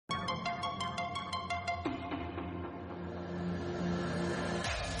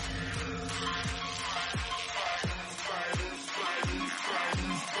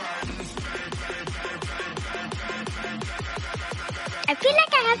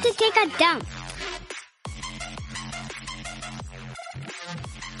about to take a dump.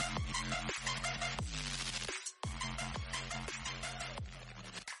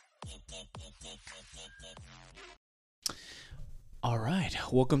 All right,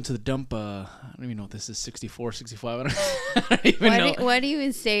 welcome to the dump. I don't even know if this is 64, 65. I don't even know. Why do you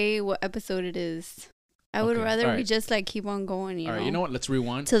even say what episode it is? I would rather we just like keep on going. You know? You know what? Let's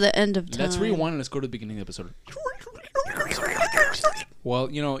rewind to the end of time. Let's rewind and let's go to the beginning of the episode. Well,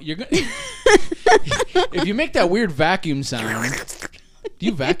 you know, you're gonna if you make that weird vacuum sound. Do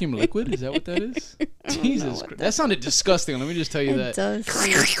you vacuum liquid? Is that what that is? Jesus Christ. That sounded disgusting. Let me just tell you that. It does.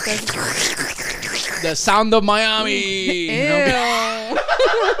 The sound of Miami. Ew.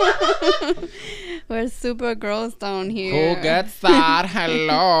 We're super gross down here. Who gets that?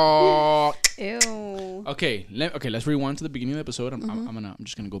 Hello. Ew. Okay, let's rewind to the beginning of the episode. I'm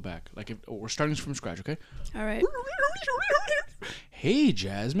just gonna go back. Like we're starting from scratch, okay? All right. Hey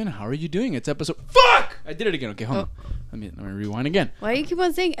Jasmine, how are you doing? It's episode. Fuck! I did it again. Okay, hold on. Let me rewind again. Why do you keep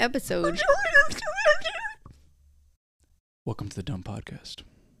on saying episode? Welcome to the Dumb Podcast.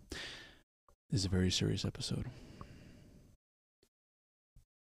 This is a very serious episode.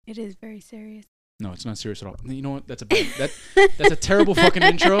 It is very serious. No, it's not serious at all. You know what? That's a terrible fucking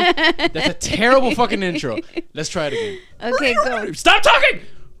intro. That's a terrible fucking intro. Let's try it again. Okay, go. Stop talking!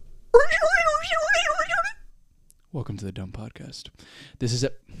 Welcome to the Dumb Podcast. This is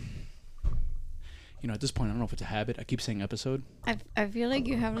at this point, I don't know if it's a habit. I keep saying episode. I feel like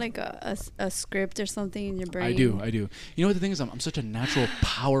you have like a script or something in your brain. I do. You know what the thing is? I'm such a natural,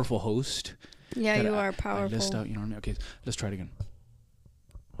 powerful host. Yeah, you are powerful. I list out, you know what I mean? Okay, let's try it again.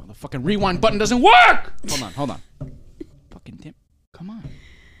 Oh, the fucking rewind button doesn't work! Hold on. Fucking Tim. Come on.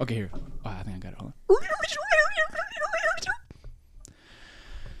 Okay, here. Oh, I think I got it. Hold on.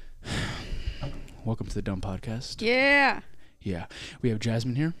 Welcome to the Dumb Podcast. Yeah. Yeah. We have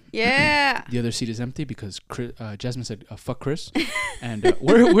Jasmine here. Yeah. The other seat is empty because Jasmine said, fuck Chris. And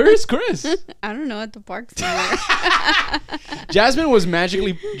where is Chris? I don't know, at the park somewhere.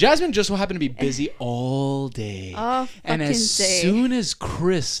 Jasmine just so happened to be busy all day. Oh, and as soon as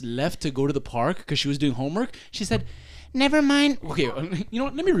Chris left to go to the park because she was doing homework, she said, never mind. Okay, you know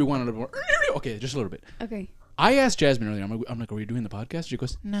what? Let me rewind a little more. Okay, just a little bit. Okay. I asked Jasmine earlier, I'm like, are we doing the podcast? She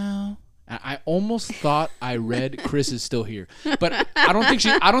goes, no. I almost thought I read Chris is still here, but I don't think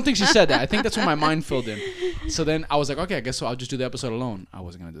she said that. I think that's when my mind filled in. So then I was like, okay, I guess so. I'll just do the episode alone. I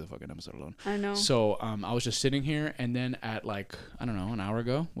wasn't gonna do the fucking episode alone. I know. So I was just sitting here, and then at like I don't know, an hour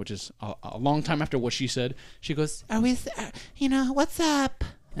ago, which is a long time after what she said, she goes, "Are we? What's up?"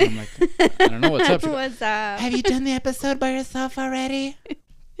 And I'm like, I don't know what's up. What's up? Have you done the episode by yourself already?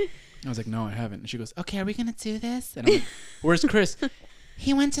 I was like, no, I haven't. And she goes, okay, are we gonna do this? And I'm like, where's Chris?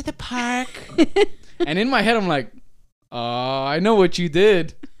 He went to the park. And in my head, I'm like, I know what you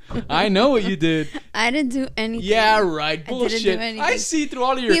did. I didn't do anything. Yeah, right. Bullshit. I see through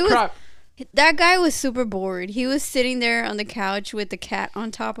all of your crap. That guy was super bored. He was sitting there on the couch with the cat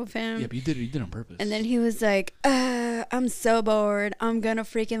on top of him. Yeah, but you did it on purpose. And then he was like, I'm so bored. I'm gonna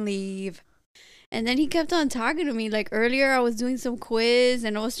freaking leave. And then he kept on talking to me. Like earlier, I was doing some quiz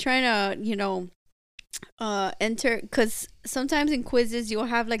and I was trying to, enter, because sometimes in quizzes you'll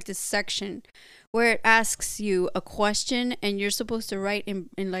have like this section where it asks you a question and you're supposed to write in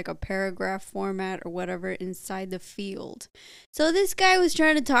like a paragraph format or whatever inside the field. So this guy was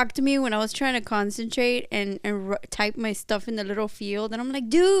trying to talk to me when I was trying to concentrate and type my stuff in the little field, and I'm like,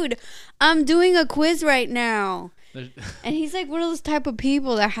 dude, I'm doing a quiz right now. And he's like one of those type of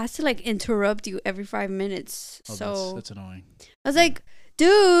people that has to like interrupt you every 5 minutes. So that's annoying. I was like,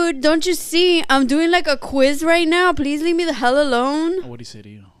 dude, don't you see? I'm doing like a quiz right now. Please leave me the hell alone. What'd he say to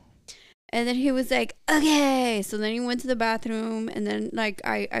you? And then he was like, okay. So then he went to the bathroom, and then like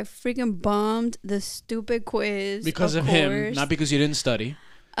I freaking bombed the stupid quiz. Because of him, not because you didn't study.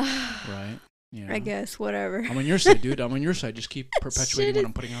 Right? Yeah. I guess, whatever. I'm on your side, dude. I'm on your side. Just keep perpetuating what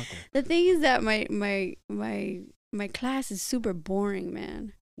I'm putting out there. The thing is that my class is super boring,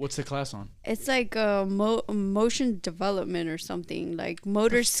 man. What's the class on? It's like motion development or something, like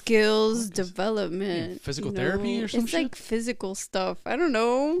motor skills development. Physical therapy or something? It's like physical stuff. I don't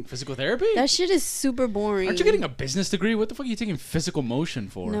know. Physical therapy? That shit is super boring. Aren't you getting a business degree? What the fuck are you taking physical motion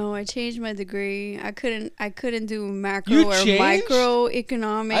for? No, I changed my degree. I couldn't do macro or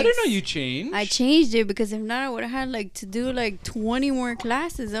microeconomics. I didn't know you changed. I changed it because if not, I would have had like to do like 20 more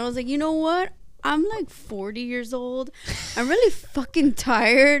classes. I was like, you know what? I'm like 40 years old. I'm really fucking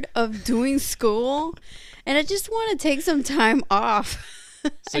tired of doing school, and I just want to take some time off.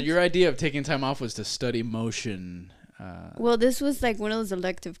 So your idea of taking time off was to study motion. Well, this was like one of those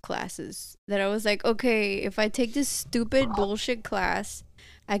elective classes that I was like, okay, if I take this stupid bullshit class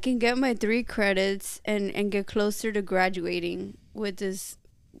I can get my 3 credits and get closer to graduating with this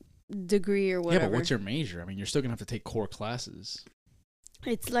degree or whatever. Yeah, but what's your major? I mean, you're still gonna have to take core classes.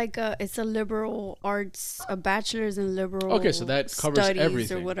 It's like it's a liberal arts, a bachelor's in liberal. Okay, so that covers studies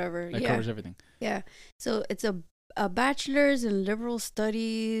everything or whatever. That covers everything. Yeah, so it's a bachelor's in liberal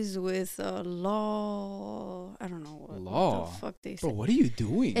studies with law. I don't know what the fuck they say. Bro, what are you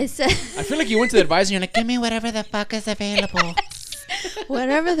doing? It's I feel like you went to the advisor and you're like, give me whatever the fuck is available.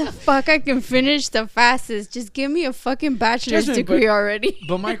 whatever the fuck I can finish the fastest. Just give me a fucking bachelor's degree already.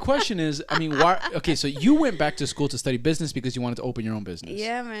 But my question is, I mean, why? Okay, so you went back to school to study business because you wanted to open your own business.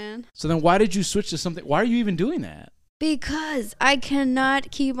 Yeah, man. So then why did you switch to something? Why are you even doing that? Because I cannot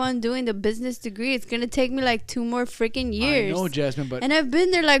keep on doing the business degree. It's going to take me like 2 more freaking years. I know, Jasmine, but... And I've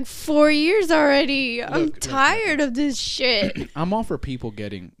been there like 4 years already. I'm tired of this shit. I'm all for people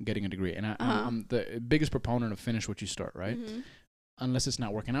getting a degree. And I'm the biggest proponent of finish what you start, right? Mm-hmm. Unless it's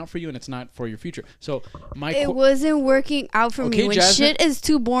not working out for you and it's not for your future. So it wasn't working out for me. When Jasmine, shit is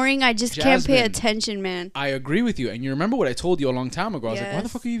too boring, I just can't pay attention, man. I agree with you. And you remember what I told you a long time ago. I was like, why the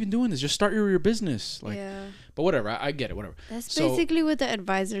fuck are you even doing this? Just start your business. Like, yeah. But whatever. I get it. Whatever. That's basically what the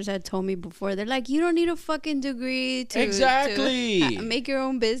advisors had told me before. They're like, you don't need a fucking degree to make your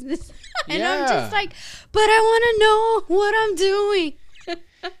own business. And I'm just like, but I want to know what I'm doing.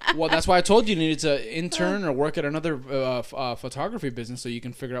 Well, that's why I told you needed to intern or work at another photography business so you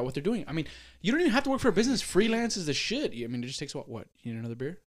can figure out what they're doing. I mean, you don't even have to work for a business. Freelance is the shit. I mean, it just takes what? You need another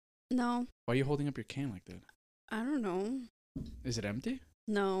beer? No. Why are you holding up your can like that? I don't know. Is it empty?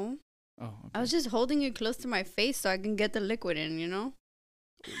 No. Oh, okay. I was just holding it close to my face so I can get the liquid in, you know?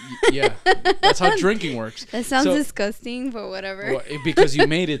 Yeah, that's how drinking works. That sounds disgusting, but whatever. Well, because you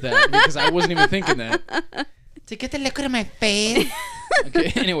made it that. Because I wasn't even thinking that. To get the liquid in my face.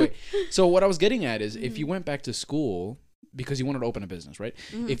 Okay, anyway. So what I was getting at is if you went back to school because you wanted to open a business, right?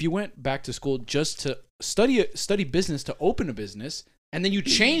 Mm-hmm. If you went back to school just to study business to open a business, and then you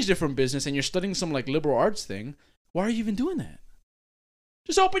changed it from business and you're studying some like liberal arts thing, why are you even doing that?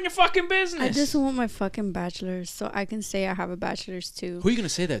 Just open your fucking business. I just want my fucking bachelor's so I can say I have a bachelor's too. Who are you going to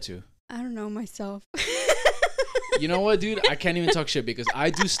say that to? I don't know, myself. You know what, dude? I can't even talk shit because I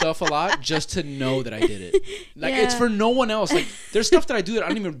do stuff a lot just to know that I did it. Like, it's for no one else. Like, there's stuff that I do that I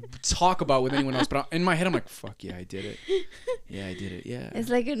don't even talk about with anyone else. But in my head, I'm like, fuck yeah, I did it. Yeah, I did it. Yeah. It's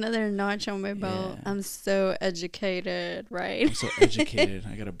like another notch on my belt. Yeah. I'm so educated, right? I'm so educated.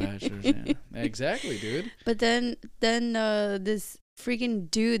 I got a bachelor's. Yeah. Exactly, dude. But then this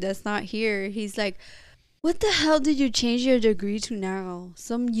freaking dude that's not here, he's like, what the hell did you change your degree to now?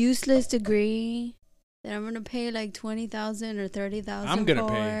 Some useless degree that I'm gonna pay like $20,000 or $30,000. I'm gonna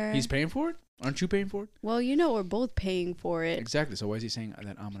pay. He's paying for it. Aren't you paying for it? Well, you know we're both paying for it. Exactly. So why is he saying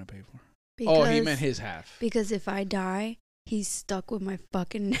that I'm gonna pay for it? Because, he meant his half. Because if I die, he's stuck with my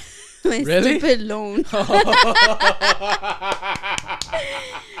fucking stupid loan.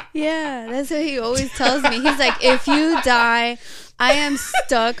 Yeah, that's what he always tells me. He's like, if you die, I am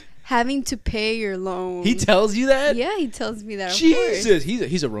stuck having to pay your loan. He tells you that? Yeah, he tells me that. Jesus,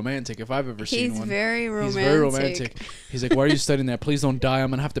 he's a romantic if I've ever seen one. He's very romantic. He's like, why are you studying that? Please don't die.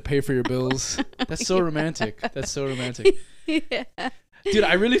 I'm gonna have to pay for your bills. That's so romantic. That's so romantic. Yeah. Dude,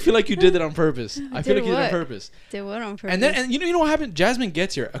 I really feel like you did that on purpose. I feel like you did it on purpose. Did what on purpose? And you know what happened? Jasmine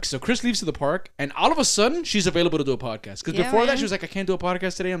gets here. So Chris leaves to the park, and all of a sudden she's available to do a podcast. Because before that she was like, I can't do a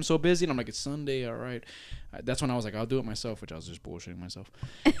podcast today. I'm so busy. And I'm like, it's Sunday. All right. That's when I was like, I'll do it myself, which I was just bullshitting myself.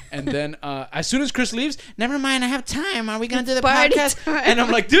 And then as soon as Chris leaves, never mind, I have time. Are we gonna do the podcast? And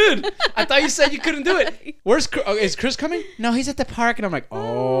I'm like, dude, I thought you said you couldn't do it. Where's Chris? Oh, is Chris coming? No, he's at the park. And I'm like,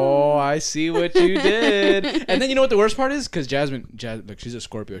 oh, I see what you did. And then you know what the worst part is? Because Jasmine, look, she's a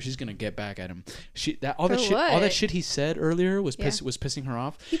Scorpio. She's gonna get back at him. All that shit he said earlier was pissing her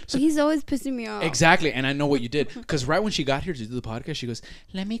off. He's always pissing me off. Exactly, and I know what you did. Because right when she got here to do the podcast, she goes,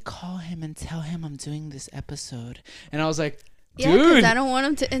 "Let me call him and tell him I'm doing this episode." And I was like, dude, because I don't want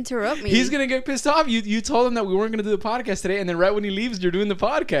him to interrupt me. He's gonna get pissed off. You told him that we weren't gonna do the podcast today, and then right when he leaves, you're doing the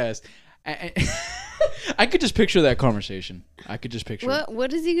podcast. I could just picture that conversation. I could just picture it.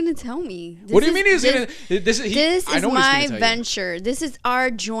 What is he gonna tell me? What do you mean he's gonna? This is my venture. This is our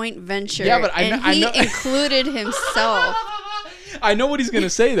joint venture. Yeah, but I know included himself. I know what he's gonna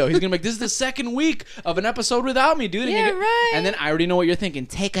say though. He's gonna be like, "This is the second week of an episode without me, dude." And right. And then I already know what you're thinking.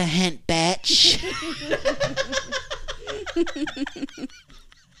 Take a hint, bitch.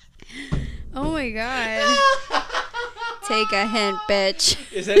 Oh my god. Take a hint, bitch.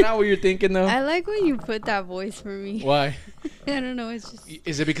 Is that not what you're thinking though? I like when you put that voice for me. Why? I don't know. It's just.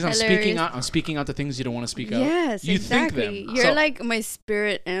 Is it because hilarious. I'm speaking out the things you don't want to speak out? Yes, you exactly. think them. You're like my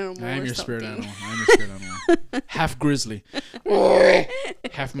spirit animal. I am your spirit animal. Half grizzly.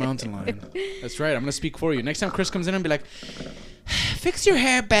 half mountain lion. That's right. I'm gonna speak for you. Next time Chris comes in and be like, "Fix your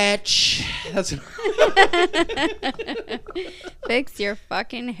hair, bitch." That's Fix your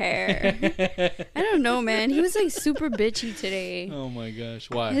fucking hair. I don't know, man. He was like super bitchy today. Oh my gosh,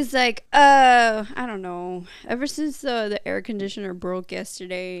 why? He's like, I don't know. Ever since the air conditioner broke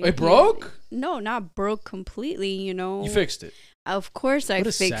yesterday. It broke? No, not broke completely, you know. You fixed it. Of course I What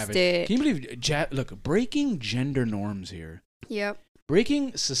a fixed savage. it. Can you believe? Look, breaking gender norms here. Yep,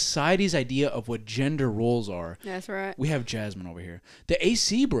 Breaking society's idea of what gender roles are. that's right. We have Jasmine over here. The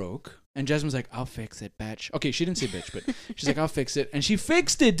AC broke, and Jasmine's like, "I'll fix it, bitch." Okay, she didn't say bitch, but she's like, "I'll fix it," and she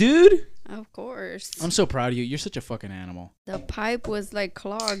fixed it, dude. Of course. I'm so proud of you. You're such a fucking animal. The pipe was like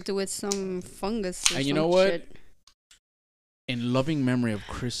clogged with some fungus. Or And you some know what? shit. In loving memory of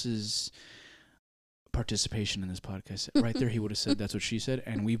Chris's participation in this podcast, right there, he would have said, "That's what she said,"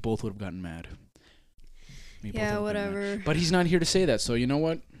 and we both would have gotten mad. We both Yeah, would have gotten mad. whatever. But he's not here to say that, so you know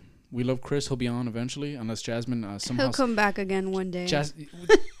what? We love Chris. He'll be on eventually, unless Jasmine somehow. He'll come back again one day.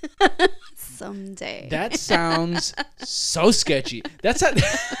 Someday. That sounds so sketchy. That's how.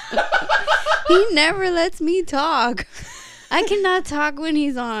 He never lets me talk. I cannot talk when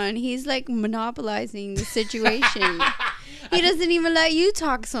he's on. He's like monopolizing the situation. He doesn't even let you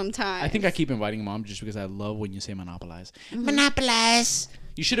talk sometimes. I think I keep inviting Mom just because I love when you say monopolize. Mm-hmm. Monopolize.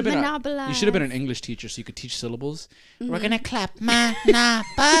 You should have been. You should have been an English teacher so you could teach syllables. Mm-hmm. We're gonna clap.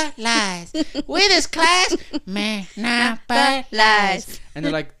 Monopolize. With this class, monopolize. And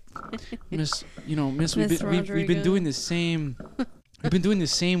they're like, Miss, Miss, we've been Rodriguez. doing the same. We've been doing the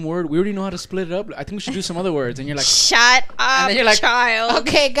same word. We already know how to split it up. I think we should do some other words. And you're like, shut up, then you're like, child.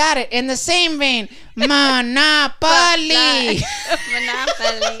 okay, got it. In the same vein, Monopoly.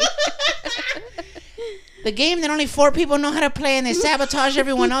 Monopoly. The game that only 4 people know how to play, and they sabotage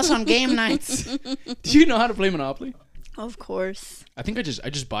everyone else on game nights. Do you know how to play Monopoly? Of course. I think I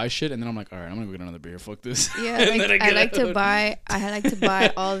just buy shit, and then I'm like, all right, I'm gonna go get another beer. Fuck this. Yeah, And like, then I like to out. buy. I like to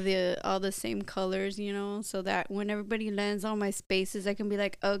buy all the same colors, so that when everybody lands on my spaces, I can be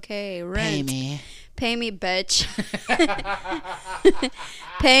like, okay, rent, pay me, bitch,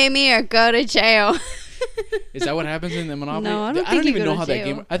 pay me or go to jail. Is that what happens in the Monopoly? No, I don't think you even go know to how that jail.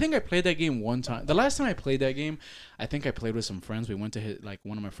 game. I think I played that game one time. The last time I played that game, I think I played with some friends. We went to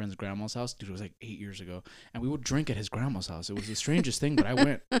one of my friend's grandma's house. Dude, it was like 8 years ago, and we would drink at his grandma's house. It was the strangest thing, but I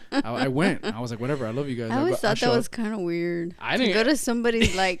went. I went. I was like, whatever. I love you guys. I always thought that was up. kind of weird. I to didn't go to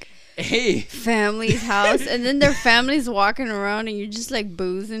somebody's like Hey. family's house, and then their family's walking around, and you're just like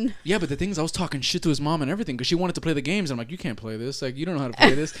boozing. Yeah, but the thing is, I was talking shit to his mom and everything because she wanted to play the games. I'm like, you can't play this. Like, you don't know how to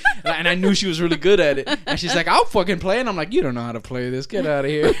play this. And I knew she was really good at it. And she's like, I'll fucking play. And I'm like, you don't know how to play this. Get out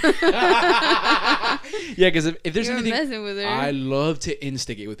of here. Yeah, because if there's You're anything, messing with her. I love to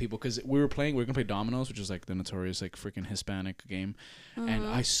instigate with people because we were going to play dominoes, which is like the notorious like freaking Hispanic game. And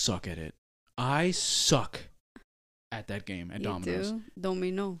I suck at it. I suck at that game at dominoes. Don't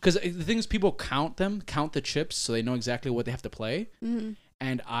me know. Because the thing is, people count the chips so they know exactly what they have to play. Mm-hmm.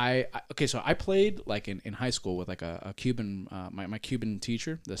 And so I played like in high school with like a Cuban, my Cuban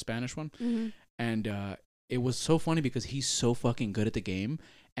teacher, the Spanish one. Mm-hmm. And it was so funny because he's so fucking good at the game,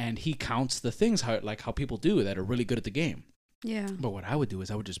 and he counts the things how people do that are really good at the game. Yeah. But what I would do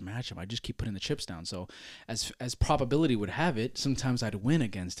is I would just match him. I'd just keep putting the chips down. So as probability would have it, sometimes I'd win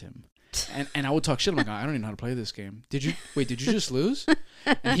against him. And I would talk shit. I'm like, I don't even know how to play this game. Did you just lose?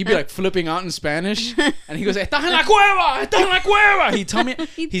 And he'd be like flipping out in Spanish. And he goes, "Estás en la cueva! Estás en la cueva!" He'd tell me.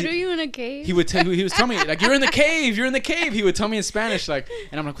 He threw you in a cave. He was telling me like, "You're in the cave. You're in the cave." He would tell me in Spanish like,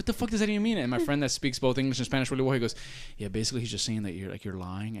 and I'm like, "What the fuck does that even mean?" And my friend that speaks both English and Spanish really well, he goes, "Yeah, basically he's just saying that you're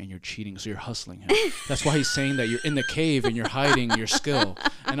lying and you're cheating, so you're hustling him. That's why he's saying that you're in the cave and you're hiding your skill."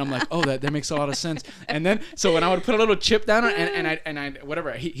 And I'm like, "Oh, that makes a lot of sense." And then so when I would put a little chip down and I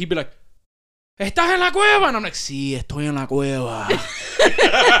whatever, he'd be like, "¿Estás en la cueva?" And I'm like, "Sí, estoy en la cueva."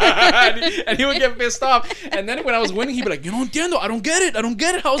 and he would get pissed off. And then when I was winning, he'd be like, "Yo no entiendo. I don't get it.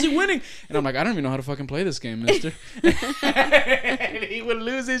 How is he winning?" And I'm like, "I don't even know how to fucking play this game, mister." And he would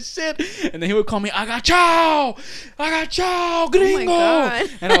lose his shit. And then he would call me, "Agachao! Agachao, gringo!" God.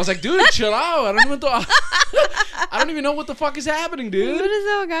 And I was like, "Dude, chill out. I don't even know what the fuck is happening, dude." What is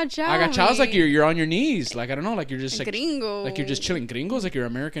that agachao? Agachao's like you're on your knees. Like, I don't know. Like, you're just like... Gringo. Like, you're just chilling. Gringo's like you're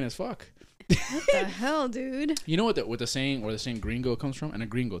American as fuck. What the hell, dude? You know what the saying gringo comes from? And a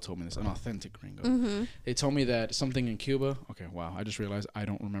gringo told me this, an authentic gringo. Mm-hmm. They told me that something in Cuba. Okay, wow. I just realized I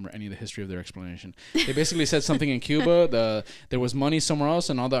don't remember any of the history of their explanation. They basically said something in Cuba. There was money somewhere else,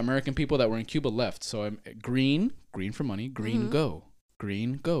 and all the American people that were in Cuba left. So green for money, gringo.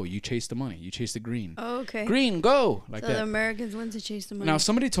 Green, go. You chase the money. You chase the green. Oh, okay. Green, go. Like so that. the Americans went to chase the money. Now,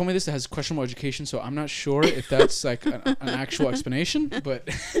 somebody told me this that has questionable education, so I'm not sure if that's like an actual explanation, but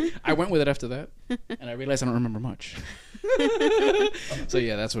I went with it after that, and I realized I don't remember much. So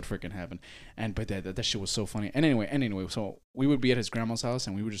yeah, that's what freaking happened. But that shit was so funny. And anyway, so we would be at his grandma's house,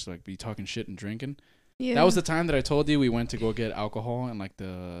 and we would just like be talking shit and drinking. Yeah. That was the time that I told you we went to go get alcohol and like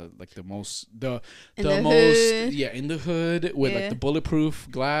the most in the hood with like the bulletproof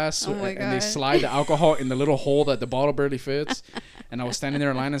glass, and they slide the alcohol in the little hole that the bottle barely fits. And I was standing there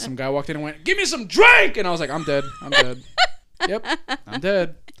in line, and some guy walked in and went, "Give me some drink!" And I was like, "I'm dead. Yep, I'm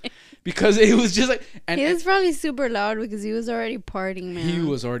dead." Because it was just like, and he was probably super loud because he was already partying, man. He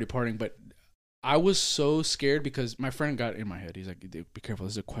was already partying, but I was so scared because my friend got in my head. He's like, "Be careful.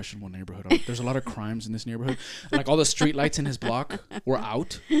 This is a questionable neighborhood. There's a lot of crimes in this neighborhood. Like all the street lights in his block were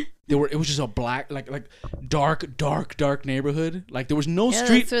out. It was just a black, like dark neighborhood. Like there was no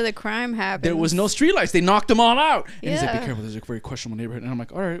street. That's where the crime happened. There was no street lights. They knocked them all out. And he's like, "Be careful. This is a very questionable neighborhood." And I'm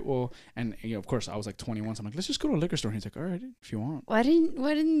like, "All right, well." And of course, I was like 21. So I'm like, "Let's just go to a liquor store." And he's like, "All right, if you want." Why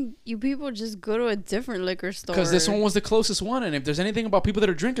didn't you people just go to a different liquor store? Because this one was the closest one. And if there's anything about people that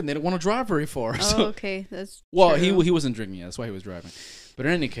are drinking, they don't want to drive very far. Oh, so, okay, that's well, true. he wasn't drinking yet. That's why he was driving. But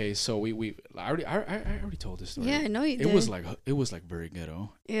in any case, so I already told this story. Yeah, I know you did. It was like very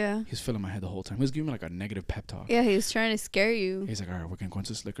ghetto. Yeah. He was filling my head the whole time. He was giving me like a negative pep talk. Yeah, he was trying to scare you. He's like, "All right, we're gonna go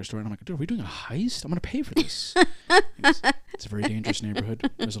into this liquor store," and I'm like, "Dude, are we doing a heist? I'm gonna pay for this." It's a very dangerous neighborhood.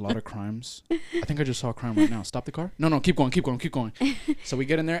 There's a lot of crimes. I think I just saw a crime right now. Stop the car. No, keep going. So we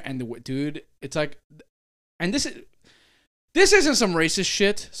get in there, and dude, it's like, and this isn't some racist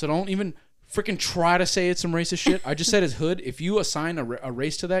shit. So don't even freaking try to say it's some racist shit. I just said it's hood. If you assign a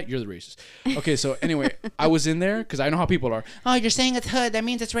race to that, you're the racist. Okay, so anyway, I was in there because I know how people are. "Oh, you're saying it's hood. That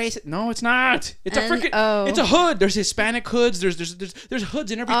means it's racist." No, it's not. It's it's a hood. There's Hispanic hoods. There's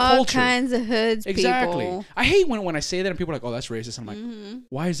hoods in every culture. All kinds of hoods. Exactly. People. I hate when I say that and people are like, "Oh, that's racist." I'm like,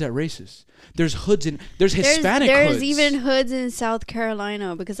 why is that racist? There's hoods there's Hispanic hoods. There's even hoods in South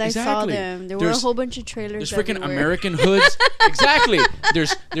Carolina because I saw them. There were a whole bunch of trailers. There's freaking American hoods. Exactly.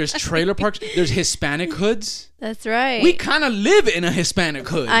 There's trailer parks. There's Hispanic hoods. That's right. We kind of live in a Hispanic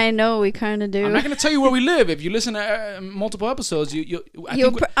hood. I know we kind of do. I'm not going to tell you where we live. If you listen to multiple episodes,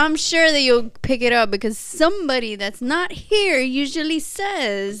 I'm sure that you'll pick it up because somebody that's not here usually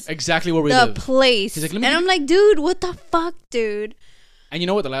says exactly where we live. The place. He's like, and I'm like, dude, what the fuck, dude? And you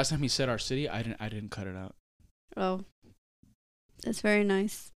know what? The last time he said our city, I didn't cut it out. Oh, that's very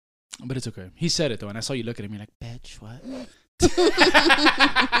nice. But it's okay. He said it though, and I saw you looking at me like, "Bitch, what?"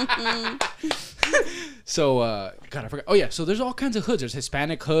 So, God, I forgot. Oh yeah, so there's all kinds of hoods. There's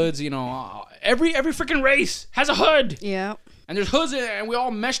Hispanic hoods. You know, every freaking race has a hood. Yeah. And there's hoods, and we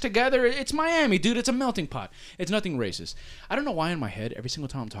all mesh together. It's Miami, dude. It's a melting pot. It's nothing racist. I don't know why in my head, every single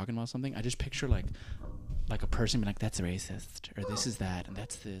time I'm talking about something, I just picture like a person being like, "That's racist," or "This is that," and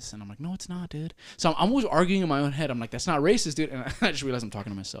 "That's this," and I'm like, "No, it's not, dude." So I'm always arguing in my own head. I'm like, "That's not racist, dude," and I just realized I'm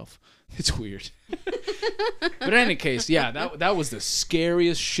talking to myself. It's weird. But in any case, yeah, that was the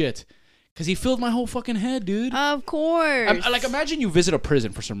scariest shit. Because he filled my whole fucking head, dude. Of course. Like, imagine you visit a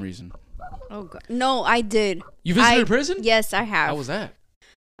prison for some reason. Oh, God. No, I did. You visited a prison? Yes, I have. How was that?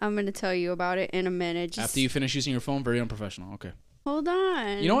 I'm going to tell you about it in a minute. After you finish using your phone, very unprofessional. Okay. Hold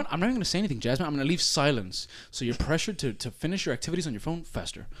on. You know what? I'm not even going to say anything, Jasmine. I'm going to leave silence. So you're pressured to finish your activities on your phone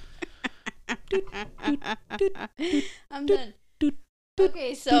faster. I'm done.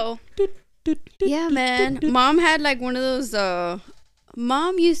 Okay, so. Yeah, man. Mom had like one of those.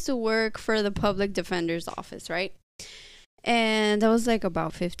 Mom used to work for the public defender's office, right? And I was like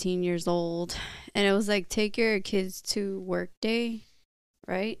about 15 years old. And it was like, take your kids to work day,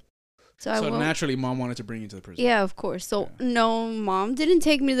 right? So naturally, Mom wanted to bring you to the prison. Yeah, of course. So, no, Mom didn't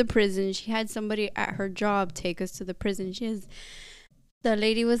take me to the prison. She had somebody at her job take us to the prison. The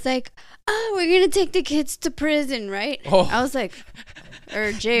lady was like, "Oh, we're going to take the kids to prison," right? Oh. I was like,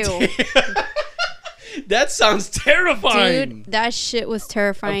 or jail. That sounds terrifying. Dude, that shit was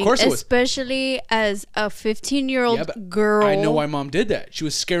terrifying. Of course it was. Especially as a 15-year-old girl. I know why Mom did that. She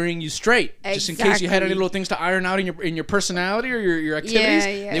was scaring you straight. Exactly. Just in case you had any little things to iron out in your personality or your activities.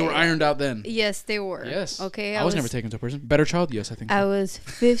 They were ironed out then. Yes, they were. Yes. Okay. I was never taken to prison. Better child? Yes, I think so. I was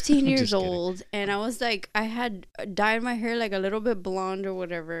 15 years old. And I was like, I had dyed my hair like a little bit blonde or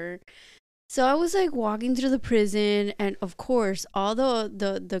whatever. So I was like walking through the prison, and of course, all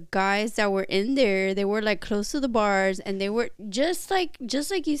the guys that were in there, they were like close to the bars, and they were just like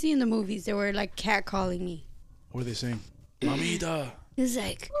you see in the movies. They were like catcalling me. What are they saying? Mamita. It's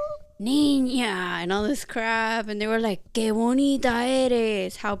like, niña, and all this crap. And they were like, que bonita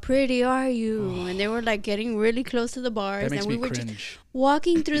eres. How pretty are you? And they were like getting really close to the bars. That makes and we me were cringe. just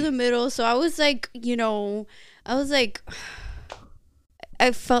walking through the middle. So I was like,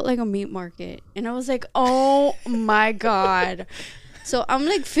 I felt like a meat market. And I was like, oh my God. So I'm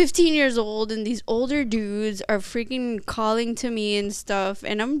like 15 years old and these older dudes are freaking calling to me and stuff.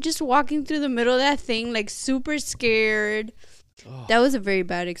 And I'm just walking through the middle of that thing like super scared. Oh. That was a very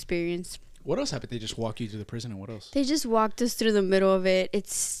bad experience. What else happened? They just walk you to the prison, and what else? They just walked us through the middle of it. It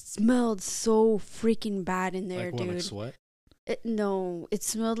smelled so freaking bad in there, Like what, dude. like sweat? No, it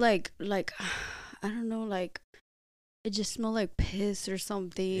smelled like I don't know, like it just smelled like piss or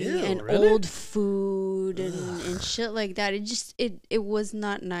something. Ew, and really? old food and shit like that. It was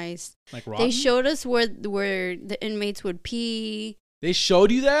not nice. Like rotten? They showed us where the inmates would pee. They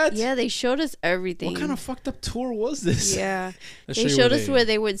showed you that? Yeah, they showed us everything. What kind of fucked up tour was this? Yeah. Let's They show you showed us where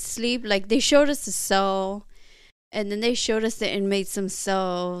they would sleep. Like, they showed us the cell, and then they showed us the inmates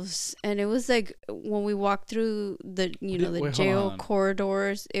themselves. And it was like, when we walked through the, the Wait, hold jail on.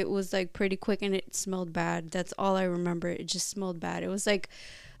 corridors, it was like pretty quick, and it smelled bad. That's all I remember. It just smelled bad. It was like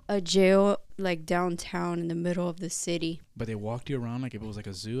a jail, like downtown in the middle of the city. But they walked you around like if it was like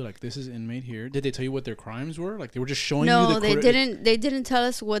a zoo. Like, this is inmate here. Did they tell you what their crimes were? Like, they were just showing you No, the they didn't. They didn't tell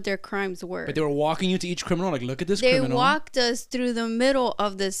us what their crimes were. But they were walking you to each criminal. Like, look at this They criminal. walked us through the middle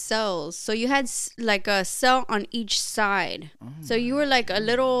of the cells. So you had like a cell on each side. Oh So you were like a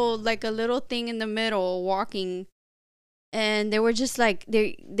little thing in the middle walking, and they were just like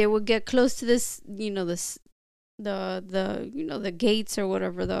they would get close to this, the gates or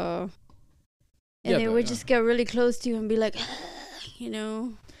whatever and they would just get really close to you and be like,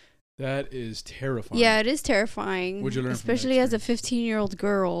 That is terrifying. Yeah, it is terrifying. What'd you learn from that especially as a 15-year-old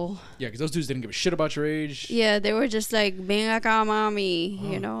girl. Yeah, because those dudes didn't give a shit about your age. Yeah, they were just like, ven acá,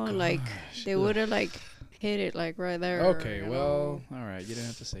 mami, Oh, like they gosh. would have like hit it like right there. Okay, well, all right. You didn't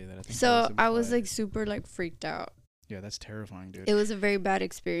have to say that. I think So that I was implied. like super like freaked out. Yeah, that's terrifying, dude. It was a very bad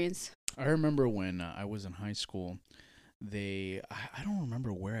experience. I remember when I was in high school, I don't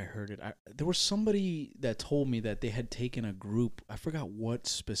remember where I heard it. There was somebody that told me that they had taken a group. I forgot what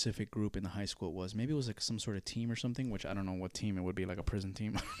specific group in the high school it was. Maybe it was like some sort of team or something, which I don't know what team it would be, like a prison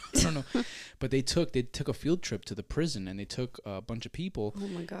team. I don't know. But they took a field trip to the prison, and they took a bunch of people. Oh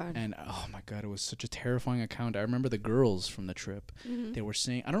my God. And oh my God, it was such a terrifying account. I remember the girls from the trip. Mhm. They were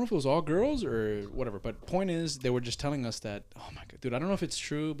saying, I don't know if it was all girls or whatever, but point is, they were just telling us that, oh my God, dude, I don't know if it's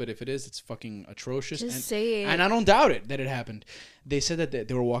true, but if it is, it's fucking atrocious. Just say it. And I don't doubt it that it happened. They said that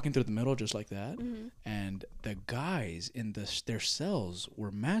they were walking through the middle just like that, Mhm. and the guys in their cells were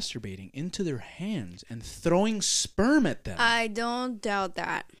masturbating into their hands and throwing sperm at them. I don't doubt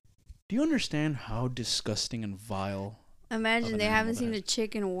that. Do you understand how disgusting and vile? Imagine an they animal haven't that seen has- a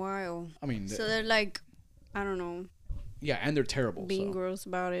chick in a while. I mean, So they're like, I don't know, yeah, and they're terrible. being so. gross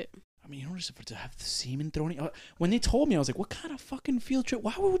about it. I mean, you know, just to have the semen thrown. When they told me, I was like, "What kind of fucking field trip?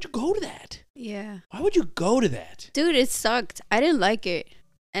 Why would you go to that? Yeah. Why would you go to that?" Dude, it sucked. I didn't like it.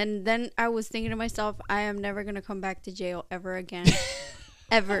 And then I was thinking to myself, I am never going to come back to jail ever again.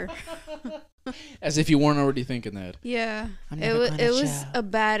 Ever. As if you weren't already thinking that. Yeah. I'm It never was going to it was jail. a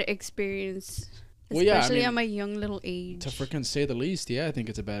bad experience. Well, yeah, I Especially mean, at my young little age. To freaking say the least, yeah, I think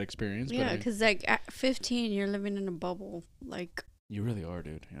it's a bad experience. Yeah, but because like at 15, you're living in a bubble. Like, you really are,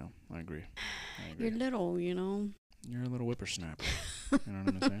 dude. Yeah, I agree. you're little, you know? You're a little whippersnapper. You know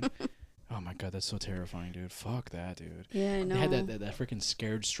what I'm saying? Oh my God, that's so terrifying, dude. Fuck that, dude. Yeah, I know. They had that freaking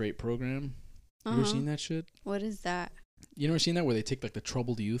Scared Straight program. You ever Uh-huh. seen that shit? What is that? You never seen that where they take like the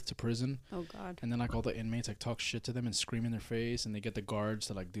troubled youth to prison? Oh, God. And then like all the inmates like talk shit to them and scream in their face, and they get the guards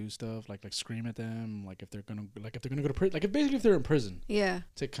to like do stuff like scream at them, like if they're gonna go to prison, like if they're in prison, Yeah.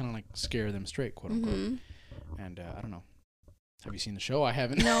 to kind of like scare them straight, quote unquote. hmm And I don't know. Have you seen the show? I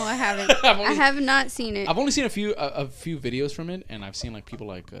haven't. No, I haven't. I have not seen it. I've only seen a few videos from it, and I've seen like people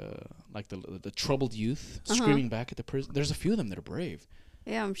like the troubled youth screaming back at the prison. There's a few of them that are brave.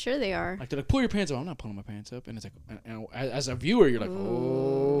 Yeah, I'm sure they are. Like they're like, pull your pants up. I'm not pulling my pants up. And it's like, and as a viewer, you're like,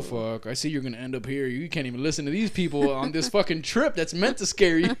 oh fuck, I see you're gonna end up here. You can't even listen to these people on this fucking trip that's meant to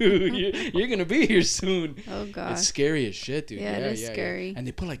scare you. You're gonna be here soon. Oh, God. It's scary as shit, dude. Yeah, it is scary. And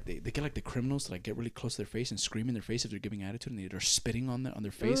they put like they get like the criminals to like get really close to their face and scream in their face if they're giving attitude, and they're spitting on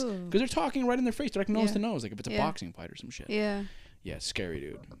their face Ooh. because they're talking right in their face. They're like nose Yeah. to nose, like if it's a Yeah. boxing fight or some shit. Yeah. Yeah, scary,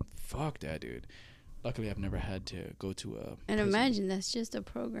 dude. Fuck that, dude. Luckily, I've never had to go to a. And prison. imagine that's just a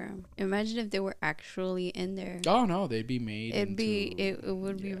program. Imagine if they were actually in there. Oh no, they'd be made. It would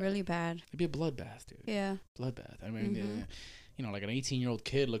be yeah. really bad. It'd be a bloodbath, dude. Yeah. Bloodbath. I mean, Mhm. like an 18-year-old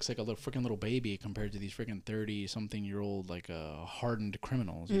kid looks like a little baby compared to these freaking 30-something-year-old like hardened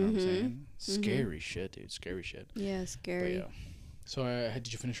criminals. You know what I'm saying? Scary shit, dude. Scary shit. Yeah, scary. But, yeah. So,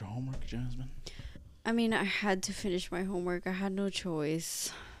 did you finish your homework, Jasmine? I mean, I had to finish my homework. I had no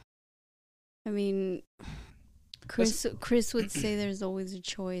choice. I mean, Chris would say there's always a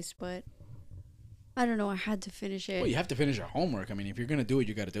choice, but I don't know. I had to finish it. Well, you have to finish your homework. I mean, if you're gonna do it,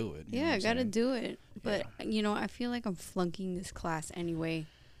 you got to do it. Yeah, I got to do it. But I feel like I'm flunking this class anyway,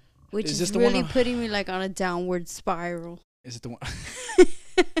 which is really putting me like on a downward spiral. Is it the one?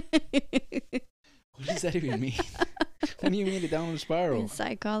 What does that even mean? What do you mean a downward spiral? In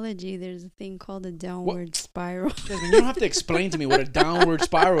psychology, there's a thing called a downward spiral. Jasmine, you don't have to explain to me what a downward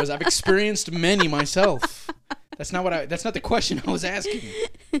spiral is. I've experienced many myself. That's not the question I was asking.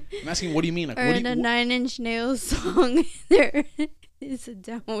 I'm asking, what do you mean? Like, or in a Nine Inch Nails song, there is a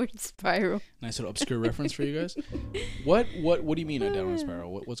downward spiral. Nice little obscure reference for you guys. What do you mean a downward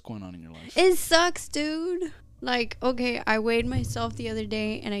spiral? What's going on in your life? It sucks, dude. Like, okay, I weighed myself the other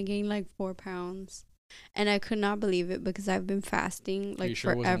day and I gained like 4 pounds. And I could not believe it because I've been fasting like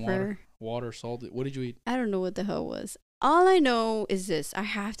sure forever. It wasn't water, salt. What did you eat? I don't know what the hell it was. All I know is this. I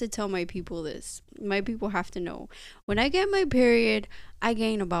have to tell my people this. My people have to know. When I get my period, I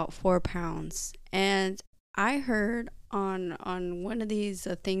gain about 4 pounds. And I heard on one of these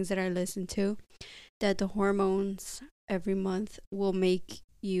things that I listen to that the hormones every month will make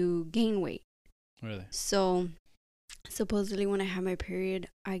you gain weight. Really? So supposedly when I had my period,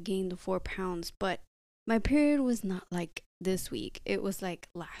 I gained the 4 pounds. But my period was not like this week. It was like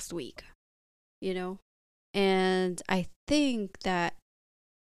last week, And I think that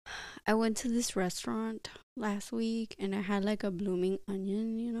I went to this restaurant last week and I had like a blooming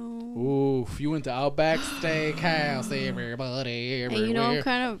onion, Oof, you went to Outback Steakhouse, everybody. And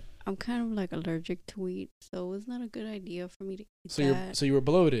I'm kind of like allergic to wheat, so it's not a good idea for me to eat that. So you were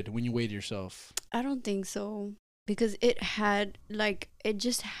bloated when you weighed yourself? I don't think so, because it had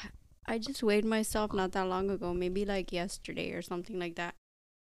I just weighed myself not that long ago, maybe like yesterday or something like that.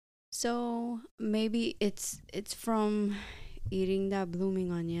 So maybe it's from eating that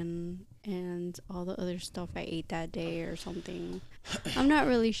blooming onion and all the other stuff I ate that day or something. I'm not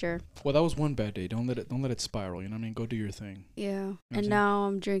really sure. Well, that was one bad day. Don't let it spiral. You know what I mean? Go do your thing. Yeah. You know and now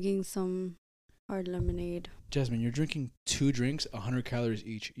I'm drinking some hard lemonade. Jasmine, you're drinking 2 drinks, 100 calories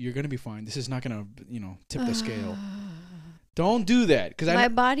each. You're gonna be fine. This is not gonna, tip the scale. Don't do that, because my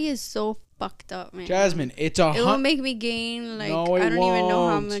body is so fucked up, man. Jasmine, it will make me gain I don't even know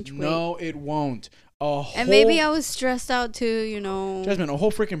how much weight. No, it won't. And maybe I was stressed out too, Jasmine, a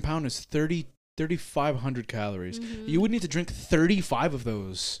whole freaking pound is 3,500 calories. Mm-hmm. You would need to drink 35 of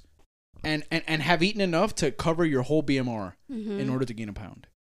those, and have eaten enough to cover your whole BMR in order to gain a pound.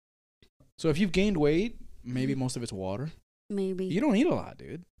 So if you've gained weight, maybe most of it's water. Maybe you don't eat a lot,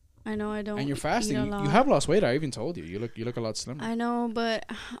 dude. I know I don't. And you're fasting. You have lost weight. I even told you. You look a lot slimmer. I know, but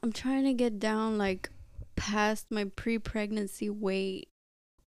I'm trying to get down like past my pre-pregnancy weight,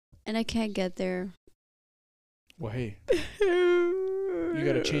 and I can't get there. Well, hey, you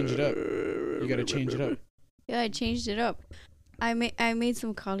gotta change it up. Yeah, I changed it up. I made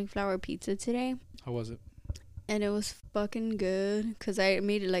some cauliflower pizza today. How was it? And it was fucking good because I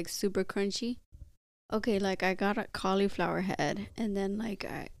made it like super crunchy. Okay, like I got a cauliflower head and then like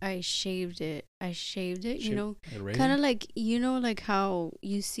I shaved it. Kind of like, like how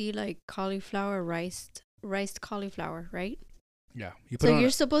you see like cauliflower riced cauliflower, right? Yeah. You're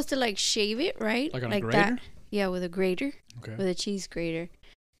supposed to like shave it, right? Like on a grater? That. Yeah, with a grater. Okay. With a cheese grater.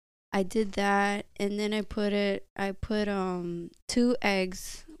 I did that and then I put 2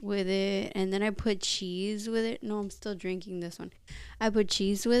 eggs with it, and then I put cheese with it. No, I'm still drinking this one. I put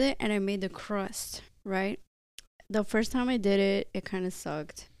cheese with it and I made the crust. Right? The first time I did it, it kind of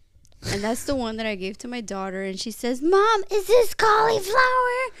sucked. And that's the one that I gave to my daughter. And she says, "Mom, is this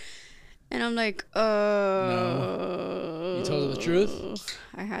cauliflower?" And I'm like, No. You told her the truth?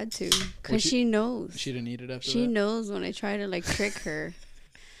 I had to. Because she knows. She didn't eat it after She that? knows when I try to, like, trick her.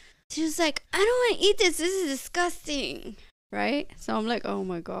 She was like, "I don't want to eat this. This is disgusting." Right? So I'm like, oh,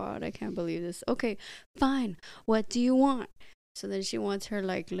 my God. I can't believe this. Okay, fine. What do you want? So then she wants her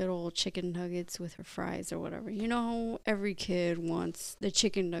like little chicken nuggets with her fries or whatever. You know, every kid wants the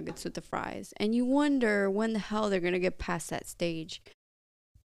chicken nuggets with the fries. And you wonder when the hell they're going to get past that stage.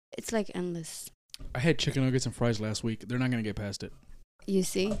 It's like endless. I had chicken nuggets and fries last week. They're not going to get past it. You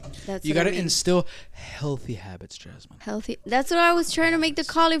see? You got to instill healthy habits, Jasmine. Healthy. That's what I was trying to make the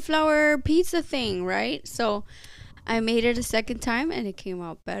cauliflower pizza thing, right? So I made it a second time and it came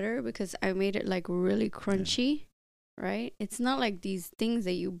out better because I made it like really crunchy. Yeah. Right? It's not like these things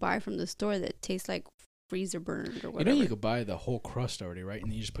that you buy from the store that taste like freezer burned or You whatever. know you could buy the whole crust already, right?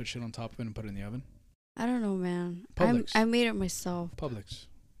 And then you just put shit on top of it and put it in the oven. I don't know, man. Publix. I made it myself. Publix.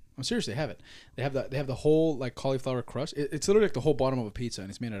 I'm serious. They have it. They have the whole like cauliflower crust. It's literally like the whole bottom of a pizza, and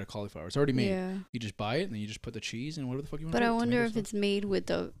it's made out of cauliflower. It's already made. Yeah. You just buy it, and then you just put the cheese and whatever the fuck you want. But I wonder if it's made with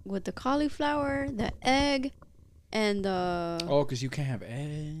the cauliflower, the egg, and the. Oh, because you can't have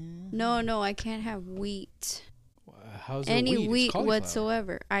egg. No, I can't have wheat. How's Any wheat? wheat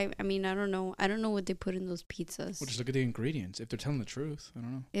whatsoever. I mean, I don't know. I don't know what they put in those pizzas. Well, just look at the ingredients. If they're telling the truth, I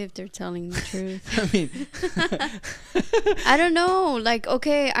don't know. If they're telling the truth. I mean, I don't know. Like,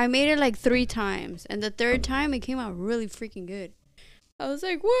 okay, I made it like 3 times, and the 3rd time it came out really freaking good. I was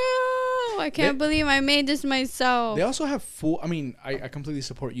like, whoa! I can't believe I made this myself. They also have full. I mean, I completely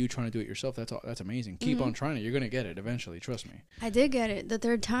support you trying to do it yourself. That's amazing. Keep on trying it. You're gonna get it eventually. Trust me. I did get it the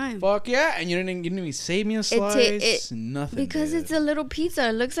 3rd time. Fuck yeah! And you didn't even save me a slice. Nothing. Because dude. it's a little pizza.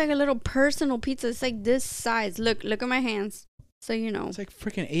 It looks like a little personal pizza. It's like this size. Look at my hands. So you know. It's like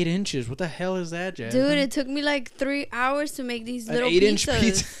freaking 8 inches. What the hell is that, Jazz? Dude, it took me like 3 hours to make these little 8-inch pizzas.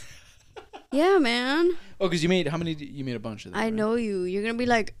 pizza. Yeah, man. Oh, because you made how many? You made a bunch of them. I right? know you. You're gonna be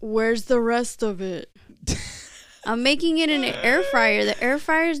like, "Where's the rest of it?" I'm making it in an air fryer. The air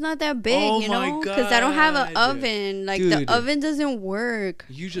fryer is not that big, Oh you my know, because I don't have an God. oven. Like Dude. the oven doesn't work.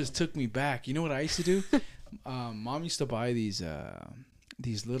 You just took me back. You know what I used to do? Mom used to buy these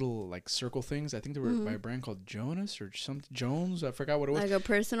little like circle things. I think they were by a brand called Jonas or something. Jones. I forgot what it was. Like a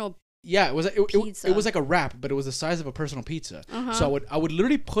personal. Yeah, it was. Pizza. It was like a wrap, but it was the size of a personal pizza. So I would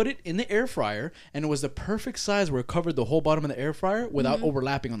literally put it in the air fryer, and it was the perfect size where it covered the whole bottom of the air fryer without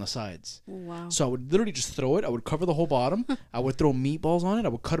overlapping on the sides. Wow. So I would literally just throw it. I would cover the whole bottom. I would throw meatballs on it. I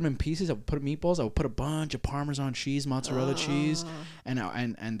would cut them in pieces. I would put meatballs. I would put a bunch of Parmesan cheese, mozzarella cheese,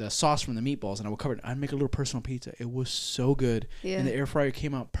 and the sauce from the meatballs, and I would cover it. I'd make a little personal pizza. It was so good. Yeah. And the air fryer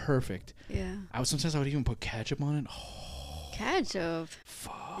came out perfect. Yeah. Sometimes I would even put ketchup on it. Ketchup.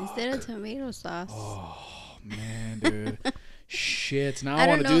 Fuck. Instead of tomato sauce. Oh man, dude. Shit. Now I I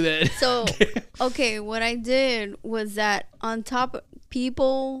want to don't do know. that. So, okay, what I did was that on top,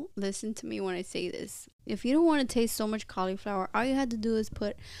 people listen to me when I say this. If you don't want to taste so much cauliflower, all you had to do is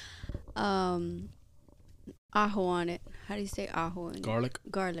put ajo on it. How do you say ajo? Garlic.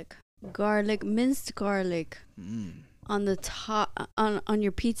 Garlic, minced garlic on the top, on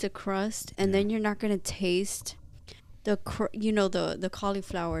your pizza crust, and then you're not gonna taste the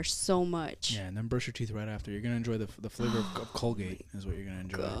cauliflower so much. Yeah, and then brush your teeth right after. You're gonna enjoy the flavor of Colgate is what you're gonna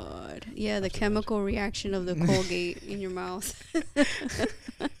enjoy. God, yeah, the chemical reaction of the Colgate in your mouth.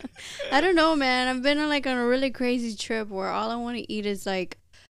 I don't know, man. I've been on a really crazy trip where all I want to eat is like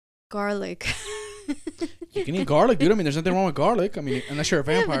garlic. You can eat garlic, dude. I mean, there's nothing wrong with garlic. I mean, unless you're a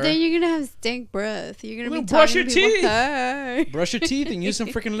vampire. Yeah, but then you're gonna have stank breath. You're gonna be brush talking your to people, teeth. "Hey." Brush your teeth and use some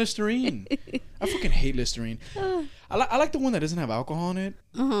freaking Listerine. I fucking hate Listerine. I like the one that doesn't have alcohol in it.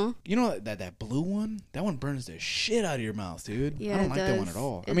 You know that blue one? That one burns the shit out of your mouth, dude. Yeah, I don't it like that one at does.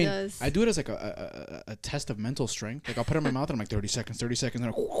 all. It I mean, does. I do it as like a test of mental strength. Like I'll put it in my mouth and I'm like 30 seconds, and just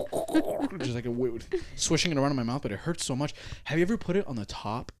like swishing it around in my mouth, but it hurts so much. Have you ever put it on the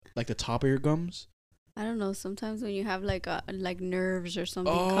top, like the top of your gums? I don't know. Sometimes when you have like nerves or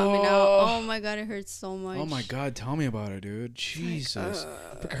something coming out, oh my God, it hurts so much. Oh my God, tell me about it, dude. Jesus,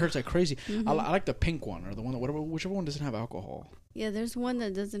 it hurts like crazy. I like the pink one or the one whichever one doesn't have alcohol. Yeah, there's one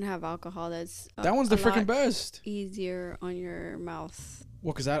that doesn't have alcohol. That's That one's the freaking best. Easier on your mouth.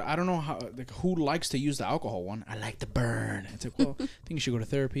 Well, because I don't know who likes to use the alcohol one. I like the burn. It's like, well, I think you should go to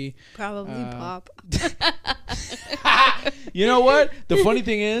therapy. Probably Pop. You know what? The funny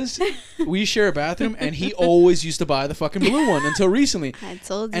thing is, we share a bathroom, and he always used to buy the fucking blue one until recently. I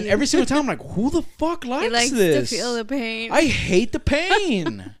told you. And every single time, I'm like, who the fuck likes he likes this? to feel the pain. I hate the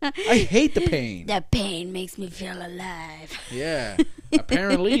pain. I hate the pain. That pain makes me feel alive. Yeah.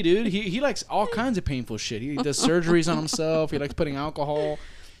 Apparently, dude, he likes all kinds of painful shit. He does surgeries on himself. He likes putting alcohol.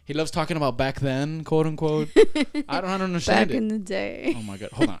 He loves talking about back then, quote unquote. I don't understand Back it. in the day. Oh my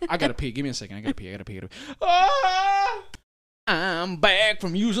God. Hold on. I gotta pee. Give me a second. I gotta pee. Ah! I'm back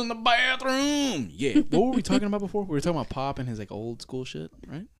from using the bathroom. Yeah. What were we talking about before? We were talking about Pop and his like old school shit,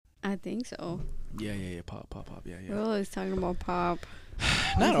 right? I think so. Yeah. Pop. Yeah. We're always talking about Pop.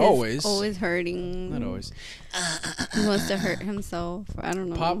 Not always. Always hurting. Not always. He wants to hurt himself. I don't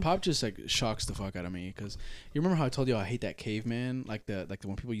know. Pop just like shocks the fuck out of me because you remember how I told you I hate that caveman, like the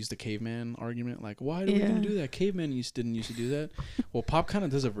when people use the caveman argument, like why are we gonna do that? Caveman didn't used to do that. Well, Pop kind of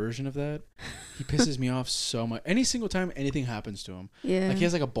does a version of that. He pisses me off so much. Any single time anything happens to him, like he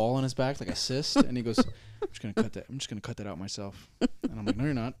has like a ball on his back, like a cyst, and he goes, "I'm just gonna cut that out myself." And I'm like, "No,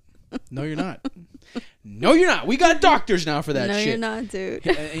 you're not. No, you're not. No, you're not. We got doctors now for that no, shit. you're not, dude.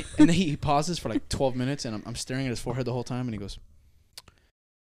 And then he pauses for like 12 minutes, and I'm staring at his forehead the whole time, and he goes,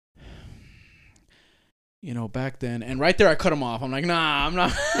 you know, back then. And right there, I cut him off. I'm like, nah, I'm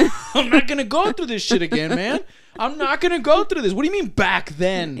not. I'm not gonna go through this shit again, man. I'm not gonna go through this. What do you mean back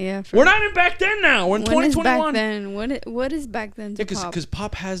then? Yeah, we're not in back then now. We're in 2021. Back then? What is back then to Pop? Because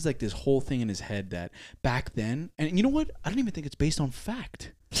Pop has like this whole thing in his head that back then, and you know what? I don't even think it's based on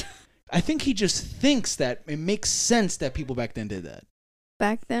fact. I think he just thinks that it makes sense that people back then did that.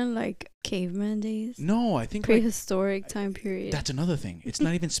 Back then, like caveman days? No, I think prehistoric time period. That's another thing. It's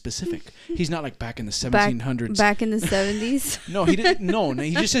not even specific. He's not like back in the 1700s. Back in the 70s? No, he didn't. No,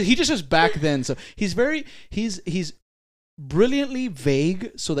 he just says back then. So he's brilliantly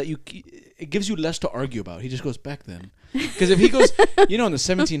vague so that it gives you less to argue about. He just goes back then. Because if he goes, you know, in the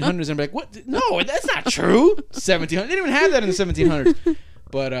 1700s, I'm like, what? No, that's not true. 1700s. They didn't even have that in the 1700s.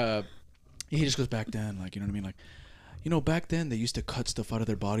 But he just goes back then, like, you know what I mean? Like, you know, back then they used to cut stuff out of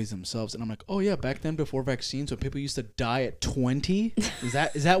their bodies themselves, and I'm like, oh yeah, back then before vaccines, when people used to die at 20, is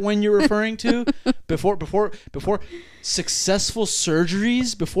that when you're referring to? Before successful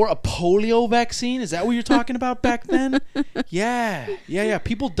surgeries, before a polio vaccine, is that what you're talking about back then? Yeah.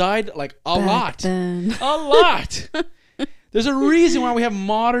 People died like a lot. There's a reason why we have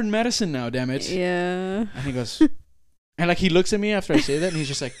modern medicine now. Damn it. Yeah. And he goes, and like he looks at me after I say that, and he's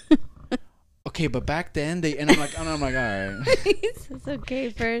just like, okay, but back then and I'm like, all right. It's okay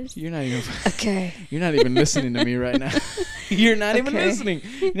first. You're not even okay. You're not even listening to me right now. You're not even listening.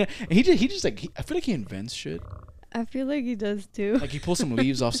 You know, he just like I feel like he invents shit. I feel like he does too. Like he pulls some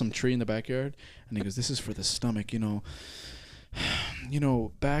leaves off some tree in the backyard, and he goes, "This is for the stomach." You know,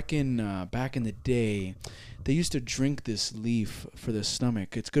 back in the day, they used to drink this leaf for the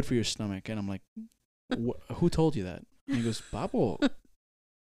stomach. It's good for your stomach. And I'm like, who told you that? And he goes, Babo.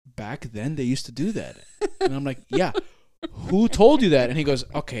 Back then they used to do that. And I'm like, yeah, who told you that? And he goes,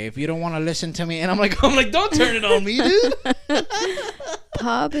 okay, if you don't want to listen to me. And I'm like, don't turn it on me, dude.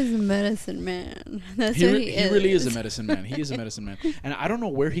 Pop is a medicine man. That's what he is. He really is a medicine man. He is a medicine man. And I don't know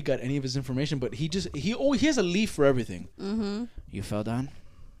where he got any of his information, but he has a leaf for everything. Mm-hmm. You fell down?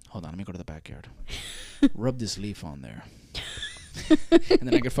 Hold on, let me go to the backyard. Rub this leaf on there. And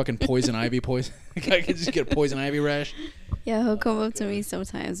then I get fucking poison ivy poison. I can just get a poison ivy rash. Yeah, he'll come up to me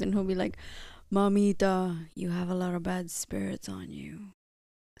sometimes and he'll be like, Mamita, you have a lot of bad spirits on you.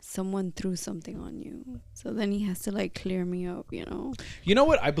 Someone threw something on you. So then he has to like clear me up, you know? You know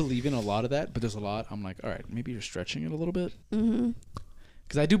what? I believe in a lot of that, but there's a lot. I'm like, all right, maybe you're stretching it a little bit. Mm-hmm.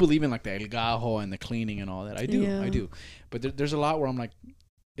 Because I do believe in like the el gajo and the cleaning and all that. I do. But there's a lot where I'm like,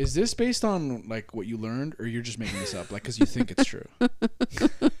 is this based on like what you learned, or you're just making this up, like because you think it's true?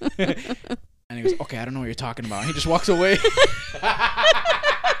 And he goes, okay, I don't know what you're talking about. And he just walks away.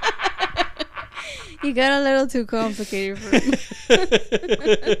 You got a little too complicated for me.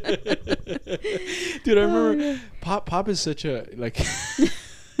 Dude, I remember Pop is such a like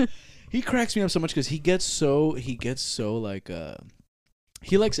he cracks me up so much because he gets so like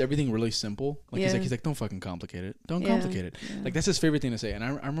he likes everything really simple. Like he's like, don't fucking complicate it. Don't complicate it. Yeah. Like that's his favorite thing to say. And I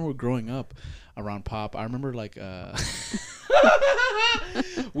remember growing up around Pop, I remember like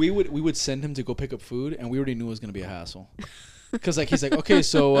we would send him to go pick up food, and we already knew it was gonna be a hassle. Cause like he's like, okay,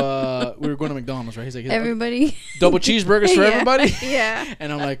 so we were going to McDonald's, right? He's like, everybody double cheeseburgers for everybody. Yeah.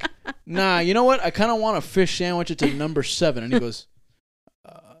 And I'm like, nah, you know what? I kind of want a fish sandwich. It's a number 7. And he goes,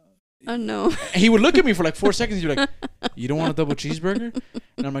 oh no. And he would look at me for like 4 seconds. He'd be like, you don't want a double cheeseburger?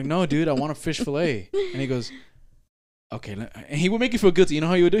 And I'm like, no, dude, I want a fish fillet. And he goes, okay. And he would make you feel guilty. You know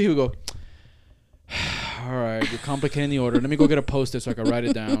how he would do? He would go, all right, you're complicating the order. Let me go get a Post-it so I can write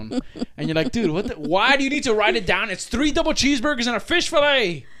it down. And you're like, dude, why do you need to write it down? It's 3 double cheeseburgers and a fish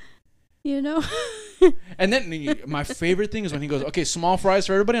fillet. You know? And then my favorite thing is when he goes, okay, small fries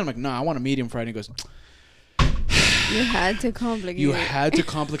for everybody. I'm like, nah, I want a medium fry. And he goes, you had to complicate. You had to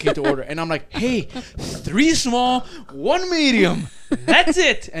complicate the order. And I'm like, hey, 3 small, 1 medium. That's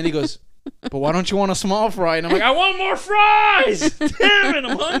it. And he goes, but why don't you want a small fry? And I'm like, I want more fries. Damn it,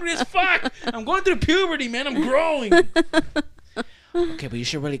 I'm hungry as fuck. I'm going through puberty, man. I'm growing. Okay, but you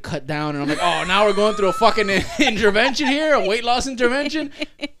should really cut down. And I'm like, oh, now we're going through a fucking intervention here, a weight loss intervention.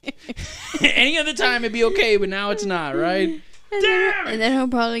 Any other time it'd be okay, but now it's not, right? And then he'll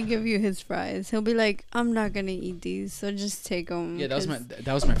probably give you his fries. He'll be like, I'm not gonna eat these, so just take them. Yeah, that was my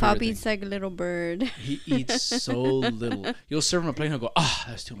favorite Pop eats like a little bird. He eats so little. You'll serve him a plate and he'll go,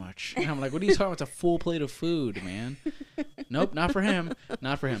 that's too much. And I'm like, what are you talking about? It's a full plate of food, man. Nope, not for him.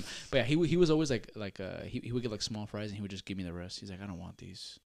 Not for him. But yeah, he was always like he would get like small fries and he would just give me the rest. He's like, I don't want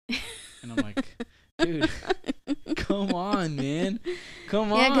these. And I'm like, dude, Come on, man. Come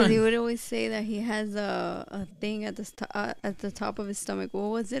Yeah, because he on. would always say that he has a thing at the top of his stomach. What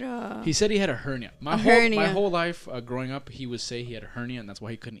was it? He said he had a hernia. My hernia. whole life growing up, he would say he had a hernia, and that's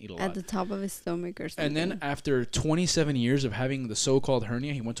why he couldn't eat a lot. At the top of his stomach or something. And then after 27 years of having the so-called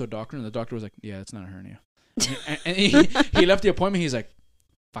hernia, he went to a doctor, and the doctor was like, "Yeah, it's not a hernia." and he left the appointment. He's like,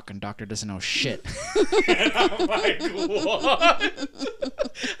 "Fucking doctor doesn't know shit." And I'm like, what?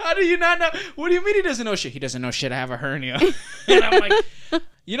 How do you not know? What do you mean he doesn't know shit? He doesn't know shit. I have a hernia. And I'm like,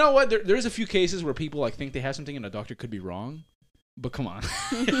 you know what? There's a few cases where people like think they have something and a doctor could be wrong. But come on.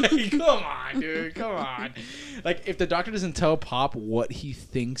 Come on, dude. Come on. Like, if the doctor doesn't tell Pop what he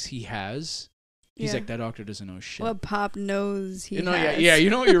thinks he has, he's like, that doctor doesn't know shit. What Pop knows he has. Yeah, you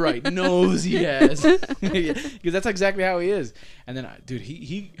know what? You're right. Knows he has. Because that's exactly how he is. And then, dude,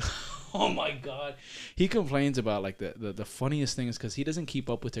 he oh my God. He complains about, like, the funniest thing is because he doesn't keep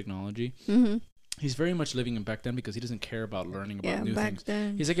up with technology. Mm-hmm. He's very much living in back then because he doesn't care about learning about new things.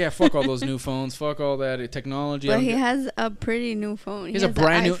 Then. He's like, yeah, fuck all those new phones. Fuck all that technology. But he has a pretty new phone. He has a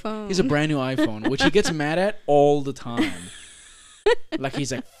brand new iPhone, which he gets mad at all the time. Like,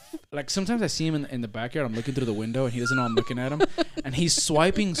 he's like sometimes I see him in the backyard. I'm looking through the window and he doesn't know I'm looking at him, and he's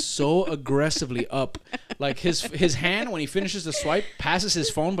swiping so aggressively up. Like his hand, when he finishes the swipe, passes his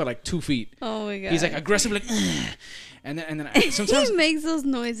phone by like 2 feet. Oh my God. He's like aggressively, like, and then sometimes he makes those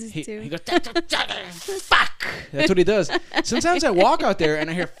noises too. He goes, fuck. That's what he does. Sometimes I walk out there and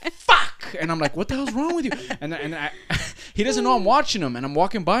I hear fuck, and I'm like, what the hell's wrong with you? And he doesn't know I'm watching him, and I'm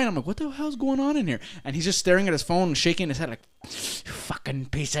walking by and I'm like, what the hell's going on in here? And he's just staring at his phone and shaking his head like, fucking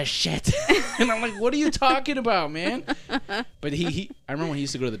piece of shit. And I'm like, what are you talking about, man? But I remember when he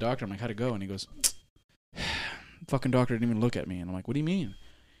used to go to the doctor, I'm like, how'd it go? And he goes, fucking doctor didn't even look at me. And I'm like, what do you mean?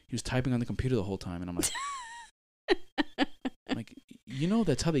 He was typing on the computer the whole time. And I'm like, you know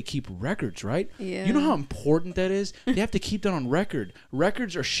that's how they keep records, right? Yeah. You know how important that is? They have to keep that on record.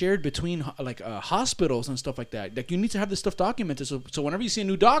 Records are shared between hospitals and stuff like that. Like, you need to have this stuff documented. So whenever you see a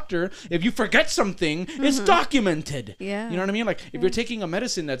new doctor, if you forget something, it's documented. Yeah. You know what I mean? Like, if you're taking a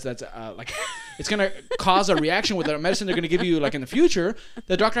medicine that's like it's gonna cause a reaction with the medicine they're gonna give you like in the future,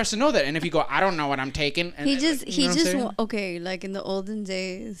 the doctor has to know that. And if you go, I don't know what I'm taking, and okay, like in the olden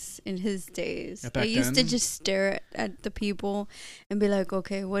days, in his days, back they used to then? just stare at the people and be like,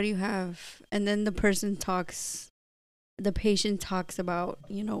 okay, what do you have? And then the patient talks about,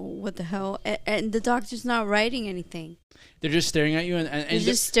 what the hell, and the doctor's not writing anything. They're just staring at you, and they're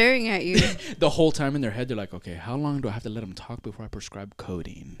just staring at you the whole time in their head. They're like, okay, how long do I have to let him talk before I prescribe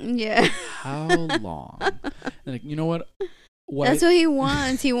codeine? Yeah. How long? They're like, you know what? That's what he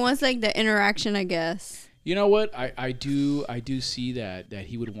wants. He wants like the interaction, I guess. You know what? I do see that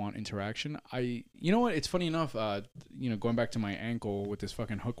he would want interaction. You know what? It's funny enough. Going back to my ankle with this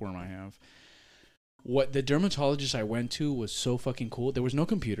fucking hookworm I have. What the dermatologist I went to was so fucking cool. There was no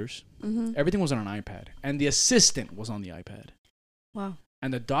computers. Mm-hmm. Everything was on an iPad, and the assistant was on the iPad. Wow.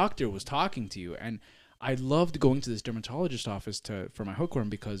 And the doctor was talking to you, and I loved going to this dermatologist office for my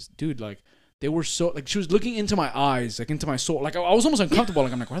hookworm because, dude, like, they were so, like, she was looking into my eyes, like, into my soul. Like, I was almost uncomfortable.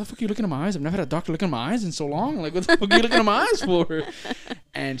 Like, I'm like, why the fuck are you looking at my eyes? I've never had a doctor look in my eyes in so long. Like, what the fuck are you looking at my eyes for?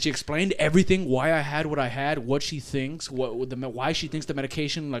 And she explained everything, why I had what I had, what she thinks, why she thinks the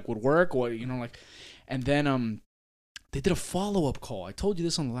medication, like, would work, and then they did a follow-up call. I told you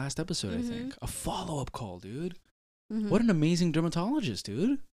this on the last episode, I think. A follow-up call, dude. Mm-hmm. What an amazing dermatologist,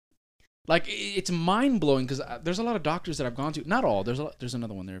 dude. Like, it's mind-blowing because there's a lot of doctors that I've gone to. Not all. There's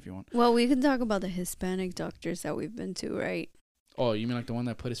another one there if you want. Well, we can talk about the Hispanic doctors that we've been to, right? Oh, you mean like the one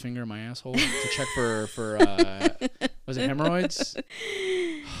that put his finger in my asshole to check for was it hemorrhoids?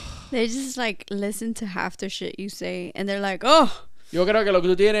 They just, like, listen to half the shit you say, and they're like, oh, Yo creo que lo que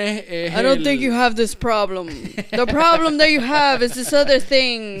tú tienes I don't think you have this problem. The problem that you have is this other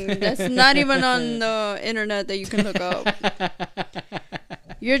thing that's not even on the internet that you can look up.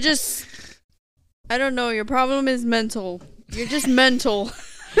 You're just, I don't know, your problem is mental. You're just mental.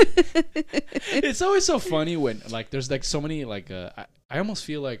 It's always so funny when, like, there's, like, so many, like, I almost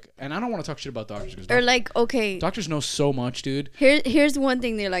feel like, and I don't want to talk shit about doctors. Or, like, okay. Doctors know so much, dude. Here's one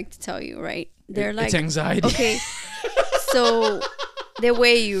thing they like to tell you, right? They're like, it's anxiety. Okay, so they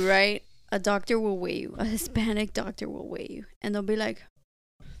weigh you, right? A doctor will weigh you. A Hispanic doctor will weigh you. And they'll be like,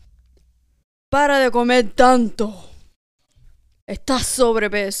 para de comer tanto. Estás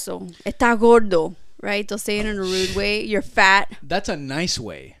sobrepeso. Estás gordo. Right? They'll say it in a rude way. You're fat. That's a nice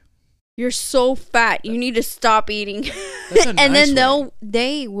way. You're so fat. You need to stop eating. That's a And nice then way.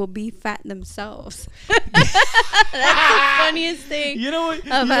 they will be fat themselves. That's the funniest thing You know what?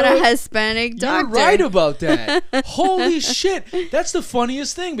 about a Hispanic doctor. You're right about that. Holy shit. That's the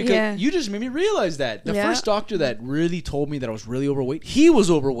funniest thing because Yeah. you just made me realize that. The Yeah. first doctor that really told me that I was really overweight, he was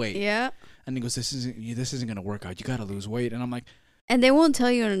overweight. Yeah. And he goes, this isn't going to work out. You got to lose weight. And I'm like, And they won't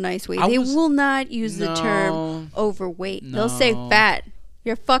tell you in a nice way. I They was- will not use the term no. overweight. They'll say No. fat.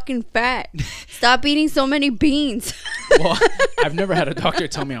 You're fucking fat. Stop eating so many beans. Well, I've never had a doctor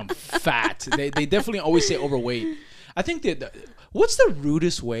tell me I'm fat. They definitely always say overweight. I think that what's the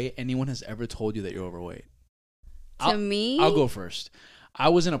rudest way anyone has ever told you that you're overweight? To me, I'll go first. I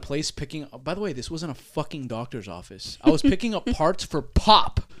was in a place picking. By the way, this wasn't a fucking doctor's office. I was picking up parts for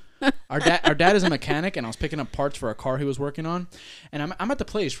Pop. Our dad is a mechanic, and I was picking up parts for a car he was working on. And I'm at the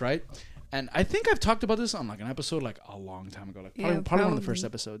place, right? And I think I've talked about this on like an episode like a long time ago, like probably one of the first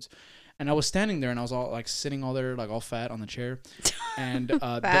episodes. And I was standing there, and I was all like sitting all there, like all fat on the chair. And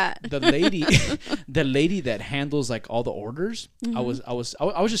the lady, the lady that handles like all the orders, I was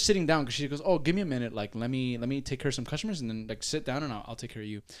just sitting down because she goes, "Oh, give me a minute, like let me take care of some customers, and then like sit down, and I'll take care of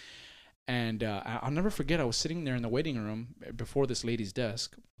you." And I'll never forget, I was sitting there in the waiting room before this lady's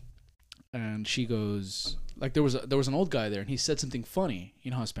desk. And she goes, like there was an old guy there, and he said something funny.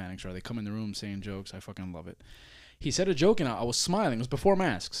 You know how Hispanics are; they come in the room saying jokes. I fucking love it. He said a joke, and I was smiling. It was before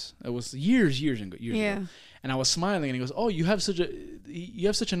masks. It was years ago. And I was smiling, and he goes, "Oh, you have such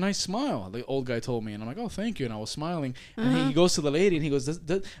a nice smile." The old guy told me, and I'm like, "Oh, thank you." And I was smiling, and he goes to the lady, and he goes,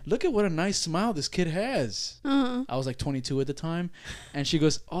 "Look at what a nice smile this kid has." I was like 22 at the time, and she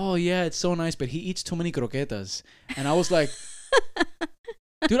goes, "Oh yeah, it's so nice, but he eats too many croquetas." And I was like.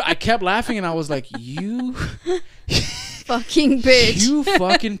 Dude, I kept laughing, and I was like, you fucking bitch. You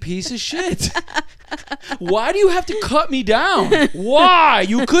fucking piece of shit. Why do you have to cut me down? Why?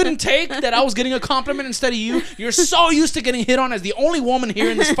 You couldn't take that I was getting a compliment instead of you? You're so used to getting hit on as the only woman here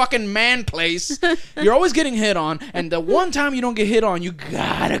in this fucking man place. You're always getting hit on, and the one time you don't get hit on, you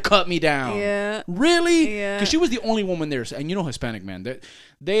gotta cut me down. Yeah. Really? Yeah. Because she was the only woman there. And you know Hispanic men,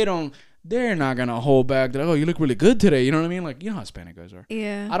 they're not gonna hold back. They're like, "Oh, you look really good today." You know what I mean? Like, you know how Hispanic guys are.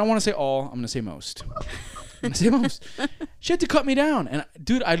 Yeah. I don't want to say all. I'm gonna say most. She had to cut me down, and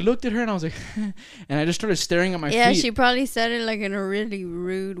dude, I looked at her and I was like, and I just started staring at my feet. Yeah, she probably said it like in a really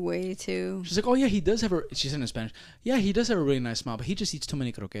rude way too. She's like, "Oh yeah, he does have a." She said in Spanish, "Yeah, he does have a really nice smile, but he just eats too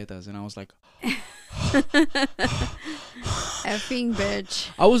many croquetas." And I was like, Effing bitch.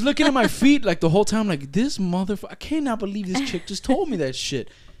 I was looking at my feet like the whole time, like this motherfucker. I cannot believe this chick just told me that shit.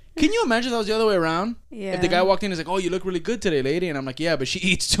 Can you imagine if that was the other way around? Yeah. If the guy walked in and is like, "Oh, you look really good today, lady," and I'm like, "Yeah, but she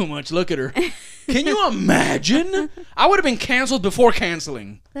eats too much. Look at her." Can you imagine? I would have been canceled before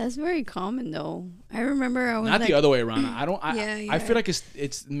canceling. That's very common though. I remember I was Not like, the other way around. I don't. I Yeah. feel like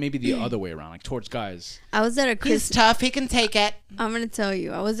it's maybe the other way around, like towards guys. I was at a Christmas. tough. He can take it. I'm gonna tell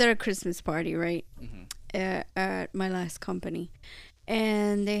you. I was at a Christmas party, right? Mm-hmm. At my last company,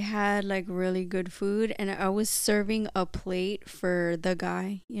 and they had like really good food, and I was serving a plate for the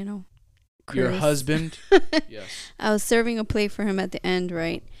guy, you know, Your Chris. husband. Yes. I was serving a plate for him at the end,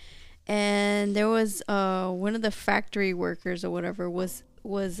 right? And there was one of the factory workers or whatever was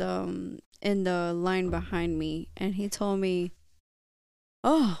in the line behind me, and he told me,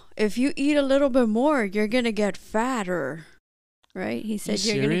 "Oh, if you eat a little bit more, you're gonna get fatter." Right? He said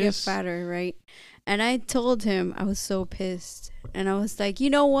you're gonna get fatter, right? And I told him, I was so pissed, and I was like, "You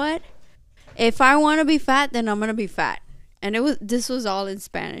know what? If I want to be fat, then I'm gonna be fat." And this was all in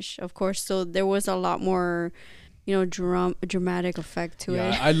Spanish, of course, so there was a lot more, you know, dramatic effect to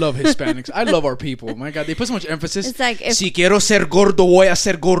Yeah, it. I love Hispanics. I love our people. My God, they put so much emphasis. It's like if Si quiero ser gordo, voy a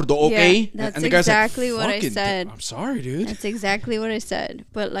ser gordo, okay? Yeah, that's and the guy's exactly like, what I "Fucking said." I'm sorry, dude. That's exactly what I said,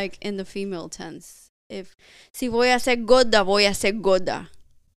 but like in the female tense. If si voy a ser gorda, voy a ser gorda,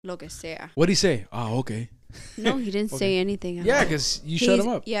 lo que sea. What'd he say? Oh, okay. No, he didn't say anything. Yeah, because you shut him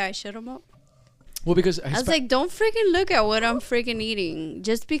up. Yeah, I shut him up. Well, because I was like, don't freaking look at what I'm freaking eating.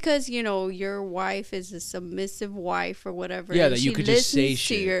 Just because, you know, your wife is a submissive wife or whatever. yeah, and that you she could just say listens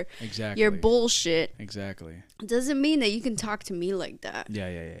to shit. Exactly. your bullshit. Exactly. Doesn't mean that you can talk to me like that. Yeah.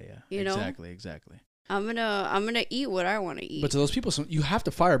 You know? Exactly. I'm gonna eat what I want to eat. But to those people, you have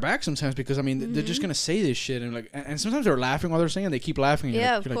to fire back sometimes because I mean they're just gonna say this shit and like, and sometimes they're laughing while they're saying it. They keep laughing. And Yeah,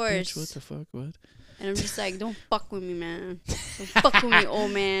 you're of like, course. Bitch, what the fuck? What? And I'm just like, don't fuck with me, man. Don't fuck with me,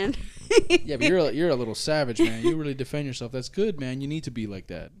 old man. Yeah, but you're a little savage, man. You really defend yourself. That's good, man. You need to be like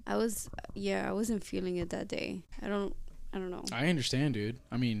that. I wasn't feeling it that day. I don't know. I understand, dude.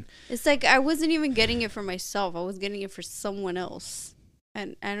 I mean, It's like I wasn't even getting it for myself. I was getting it for someone else.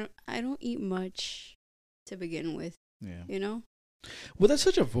 And I don't eat much to begin with, yeah. you know? Well, that's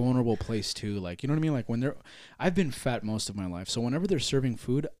such a vulnerable place too. Like, you know what I mean? Like I've been fat most of my life, so whenever they're serving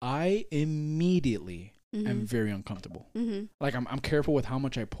food, I immediately am very uncomfortable. Like, I'm careful with how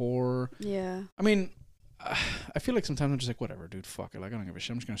much I pour. Yeah. I mean, I feel like sometimes I'm just like, whatever, dude, fuck it. Like, I don't give a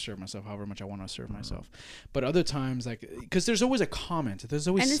shit. I'm just gonna serve myself however much I want to serve myself. But other times, like, because there's always a comment. There's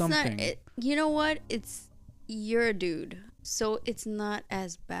always and it's something. Not, you know what? You're a dude, so it's not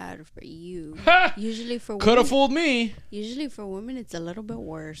as bad for you. Usually for women, could have fooled me. Usually for women, it's a little bit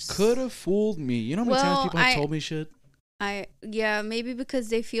worse. Could have fooled me. You know how many times people have told me shit? Maybe because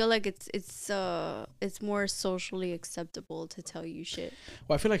they feel like it's more socially acceptable to tell you shit.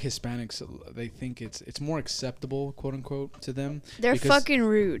 Well, I feel like Hispanics, they think it's more acceptable, quote unquote, to them. They're fucking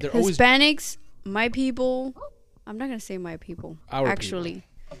rude. Hispanics, my people. I'm not gonna say my people. Our people.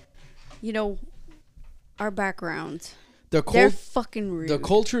 You know, our background. They're fucking rude. The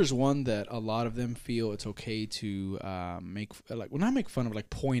culture is one that a lot of them feel it's okay to not make fun of, like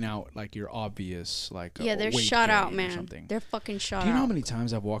point out like your obvious like they're shot out, man. They're fucking shot out. Do you know how many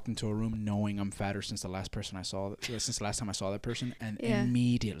times I've walked into a room knowing I'm fatter since the last time I saw that person, and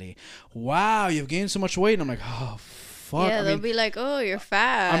immediately, wow, you've gained so much weight, and I'm like, oh fuck. Yeah, they'll be like, oh, you're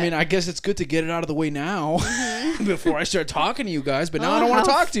fat. I mean, I guess it's good to get it out of the way now before I start talking to you guys, but now I don't want to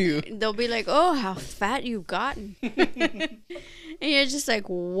talk to you. They'll be like, oh, how fat you've gotten. And you're just like,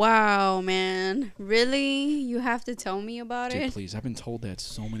 wow, man. Really? You have to tell me about it? Please. I've been told that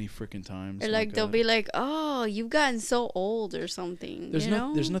so many freaking times. Or like they'll be like, oh, you've gotten so old or something.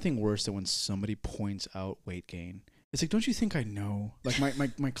 There's nothing worse than when somebody points out weight gain. It's like, don't you think I know? Like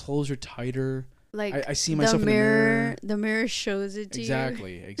my clothes are tighter. Like I see myself in the mirror. The mirror shows it to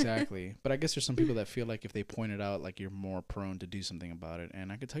you. Exactly. But I guess there's some people that feel like if they point it out, like you're more prone to do something about it.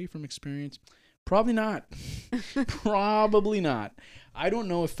 And I can tell you from experience, probably not. Probably not. I don't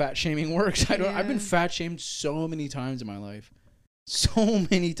know if fat shaming works. I've been fat shamed so many times in my life. So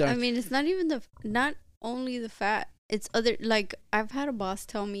many times. I mean, it's not only the fat. It's other, like, I've had a boss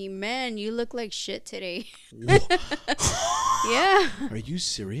tell me, man, you look like shit today. Yeah. Are you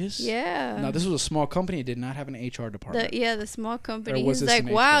serious? Yeah. Now, this was a small company. It did not have an HR department. The small company. He's like,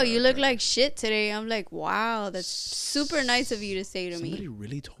 wow, you look like shit today. I'm like, wow, that's super nice of you to say to me. Somebody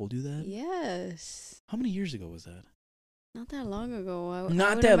really told you that? Yes. How many years ago was that? Not that long ago. I would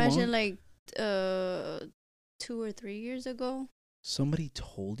long? imagine like 2 or 3 years ago. Somebody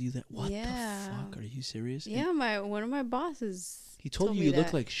told you that? What the fuck? Are you serious? Yeah, one of my bosses. He told you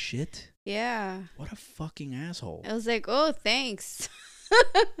look like shit? Yeah. What a fucking asshole. I was like, oh, thanks.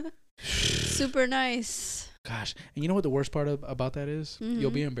 Super nice. Gosh. And you know what the worst part about that is? Mm-hmm. You'll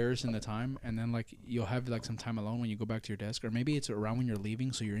be embarrassed in the time, and then like you'll have like some time alone when you go back to your desk, or maybe it's around when you're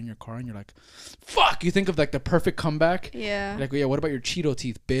leaving, so you're in your car and you're like, fuck, you think of like the perfect comeback. Yeah. Like, yeah, what about your Cheeto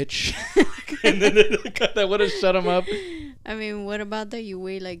teeth, bitch? And then that would have shut him up. I mean, what about that you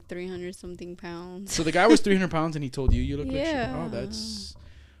weigh like 300 something pounds? So the guy was 300 pounds and he told you look like shit. Oh, that's...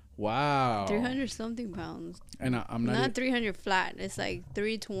 Wow. 300 something pounds. And I'm not 300 flat. It's like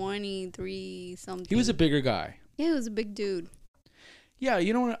 320, 3 something. He was a bigger guy. Yeah, he was a big dude. Yeah,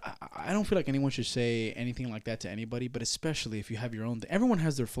 you know what? I don't feel like anyone should say anything like that to anybody, but especially if you have your own... Everyone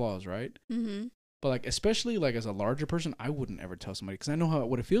has their flaws, right? Mm-hmm. But like, especially like as a larger person, I wouldn't ever tell somebody because I know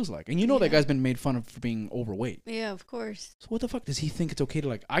what it feels like. And you know that guy's been made fun of for being overweight. Yeah, of course. So what the fuck does he think it's okay to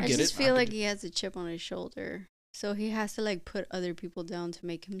like? I get it. I just feel like he has a chip on his shoulder, so he has to like put other people down to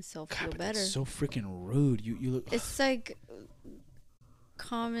make himself feel better. That's so freaking rude. You look. It's like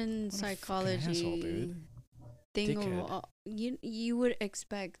common psychology asshole, dude. thing. Of, you would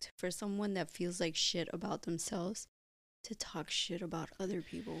expect for someone that feels like shit about themselves to talk shit about other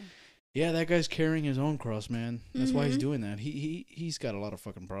people. Yeah, that guy's carrying his own cross, man. That's why he's doing that. He's got a lot of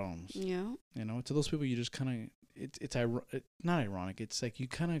fucking problems. Yeah. You know, to those people, you just kind of it's not ironic. It's like you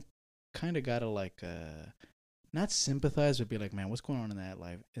kind of gotta like not sympathize, but be like, man, what's going on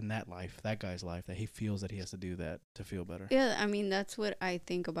in that guy's life that he feels that he has to do that to feel better. Yeah, I mean that's what I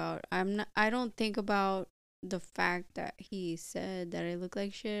think about. I don't think about the fact that he said that I look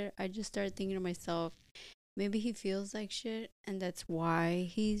like shit. I just start thinking to myself, maybe he feels like shit, and that's why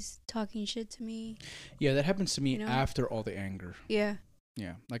he's talking shit to me. Yeah, that happens to me after all the anger. Yeah.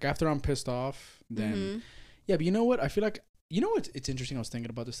 Yeah, like after I'm pissed off, then... Yeah, but you know what? I feel like... You know what? It's interesting. I was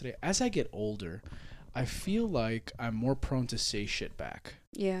thinking about this today. As I get older, I feel like I'm more prone to say shit back.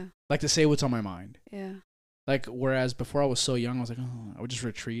 Yeah. Like to say what's on my mind. Yeah. Like, whereas before I was so young, I was like, oh, I would just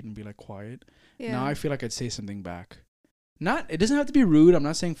retreat and be like quiet. Yeah. Now I feel like I'd say something back. It doesn't have to be rude. I'm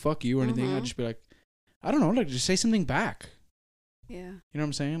not saying fuck you or anything. I'd just be like, I don't know, like just say something back. Yeah. You know what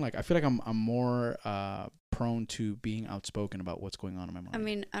I'm saying? Like I feel like I'm more prone to being outspoken about what's going on in my mind. I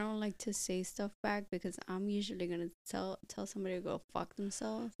mean, I don't like to say stuff back because I'm usually gonna tell somebody to go fuck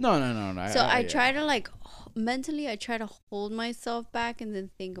themselves. No. So I try to like mentally, I try to hold myself back and then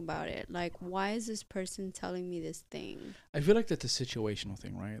think about it. Like, why is this person telling me this thing? I feel like that's a situational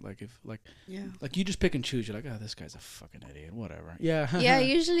thing, right? Like if like you just pick and choose. You're like, oh, this guy's a fucking idiot. Whatever. Yeah. Yeah, I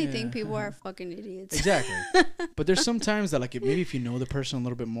usually think people are fucking idiots. Exactly. But there's sometimes that like maybe if you know the person a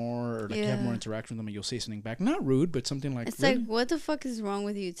little bit more or like you have more interaction with them, and you'll say something back, not rude, but something like, it's really? Like, what the fuck is wrong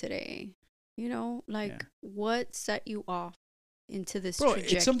with you today? You know, like what set you off into this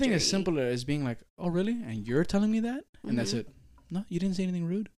trajectory? It's something as simple as being like, oh really? And you're telling me that? And that's it. No, you didn't say anything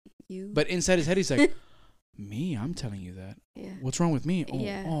rude. But inside his head he's like, me, I'm telling you that. Yeah. What's wrong with me?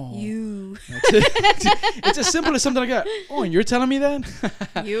 Oh, you. It's as simple as something like that. Oh, and you're telling me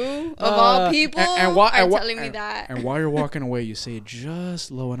that? You, of all people, are telling me that. And while you're walking away, you say it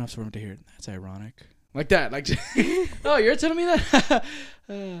just low enough for him to hear it. That's ironic. Like that. Like, oh, you're telling me that?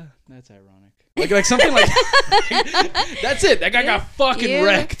 That's ironic. Like something like that. That's it. That guy got fucking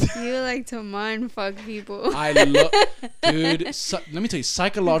wrecked. You like to mind fuck people. I love, dude. Let me tell you,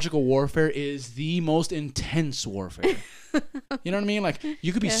 psychological warfare is the most intense warfare. You know what I mean? Like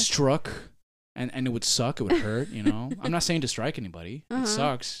you could be struck, and it would suck. It would hurt. You know. I'm not saying to strike anybody. It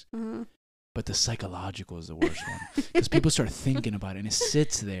sucks. But the psychological is the worst one because people start thinking about it and it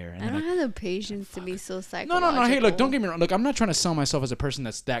sits there. And I don't have the patience to be so psychological. No. Hey, look, don't get me wrong. Look, I'm not trying to sell myself as a person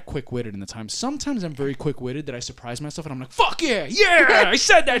that's that quick-witted in the time. Sometimes I'm very quick-witted that I surprise myself and I'm like, fuck yeah, I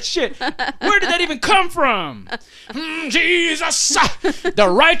said that shit. Where did that even come from? Jesus, the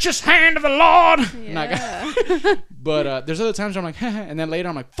righteous hand of the Lord. Yeah. But there's other times where I'm like, and then later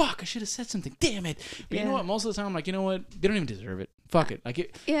I'm like, fuck, I should have said something. Damn it. But you know what? Most of the time I'm like, you know what? They don't even deserve it. Fuck it. Like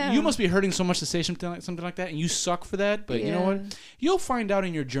you must be hurting so much to say something like that, and you suck for that. But you know what? You'll find out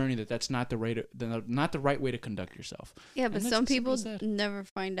in your journey that that's not the right way to conduct yourself. Yeah, but some people never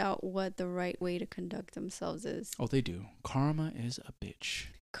find out what the right way to conduct themselves is. Oh, they do. Karma is a bitch.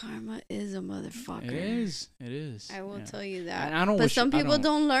 Karma is a motherfucker. It is. I will tell you that. But some people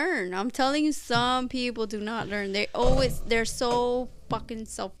don't learn. I'm telling you, some people do not learn. They're so fucking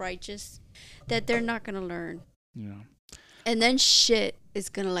self-righteous that they're not gonna learn. Yeah. And then shit is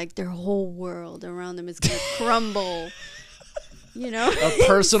gonna, like, their whole world around them is gonna crumble. You know? A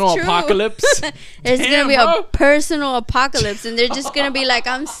personal apocalypse? There's gonna be a personal apocalypse, and they're just gonna be like,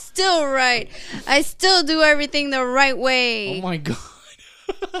 I'm still right. I still do everything the right way. Oh my God.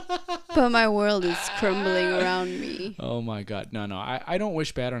 But my world is crumbling around me. Oh my God. No. I don't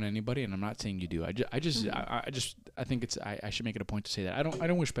wish bad on anybody, and I'm not saying you do. I think I should make it a point to say that. I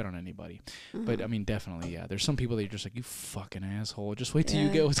don't wish bad on anybody. But I mean, definitely, yeah. There's some people that you're just like, you fucking asshole. Just wait till you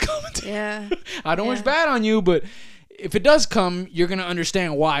get what's coming to you. I don't wish bad on you, but if it does come, you're gonna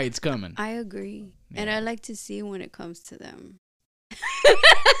understand why it's coming. I agree. And I like to see when it comes to them.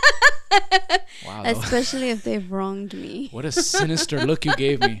 Wow, especially if they've wronged me. What a sinister look you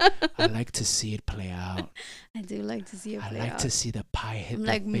gave me. I like to see it play out. I do like to see it play out. I like to see the pie hit the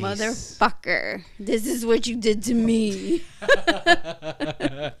like, face. Motherfucker, this is what you did to me.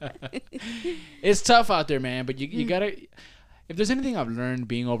 It's tough out there, man, but you gotta, if there's anything I've learned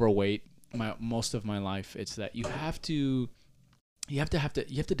being overweight most of my life, it's that you have to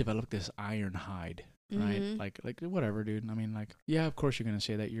develop this iron hide. Right, like whatever, dude. I mean, like, yeah, of course you're gonna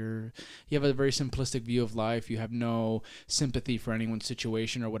say that you have a very simplistic view of life. You have no sympathy for anyone's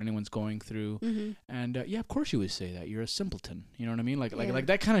situation or what anyone's going through, and yeah, of course you would say that you're a simpleton. You know what I mean? Like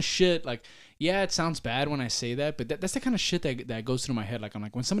that kind of shit. Like, yeah, it sounds bad when I say that, but that's the kind of shit that goes through my head. Like, I'm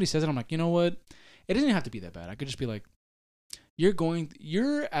like, when somebody says it, I'm like, you know what? It doesn't have to be that bad. I could just be like,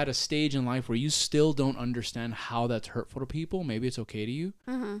 you're at a stage in life where you still don't understand how that's hurtful to people. Maybe it's okay to you.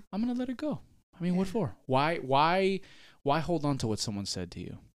 I'm gonna let it go. I mean, what for? Why hold on to what someone said to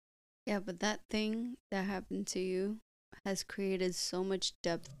you? Yeah, but that thing that happened to you has created so much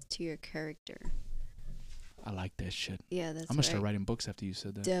depth to your character. I like that shit. Yeah, that's I'm gonna start writing books after you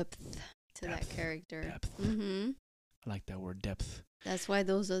said that. Depth to that character. Depth. I like that word, depth. That's why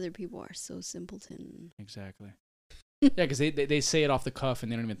those other people are so simpleton. Exactly. Yeah, because they say it off the cuff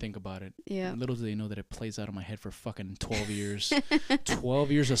and they don't even think about it. Yeah. And little do they know that it plays out in my head for fucking 12 years.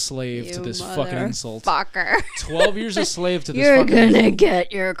 12 years a slave to this fucking insult. Fucker. 12 years a slave to this You're fucking gonna insult.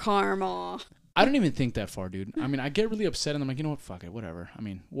 get your karma. I don't even think that far, dude. I mean, I get really upset and I'm like, you know what? Fuck it, whatever. I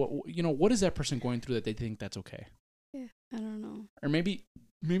mean, what is that person going through that they think that's okay? Yeah, I don't know. Or maybe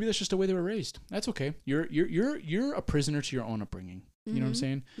that's just the way they were raised. That's okay. You're a prisoner to your own upbringing. You know what I'm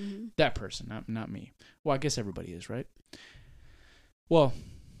saying? That person, not me. Well, I guess everybody is, right? Well,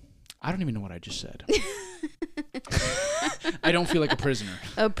 I don't even know what I just said. I don't feel like a prisoner.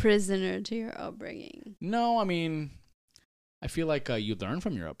 A prisoner to your upbringing. No, I mean, I feel like you learn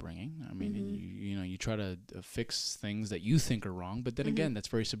from your upbringing. I mean, Mhm. you know, you try to fix things that you think are wrong, but then Mhm. again, that's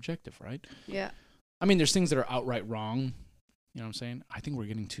very subjective, right? Yeah. I mean, there's things that are outright wrong. You know what I'm saying? I think we're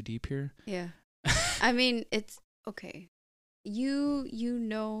getting too deep here. Yeah. I mean, it's okay. You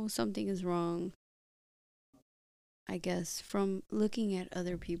know something is wrong, I guess, from looking at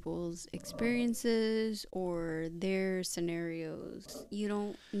other people's experiences or their scenarios. You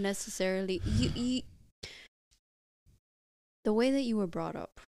don't necessarily you the way that you were brought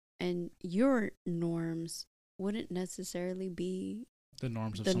up and your norms wouldn't necessarily be The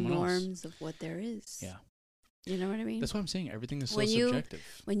norms of the someone else. norms of what there is. Yeah. You know what I mean? That's what I'm saying. Everything is so When you- subjective.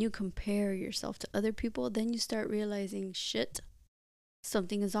 When you compare yourself to other people, then you start realizing, shit,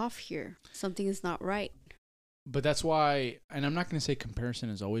 something is off here. Something is not right. But that's why, and I'm not going to say comparison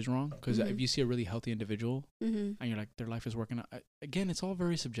is always wrong, because Mhm. if you see a really healthy individual Mm-hmm. and you're like, their life is working out, again, it's all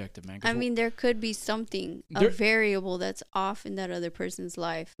very subjective, man. 'Cause I mean, there could be something, a There- variable that's off in that other person's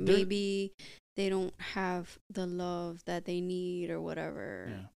life. There- Maybe they don't have the love that they need or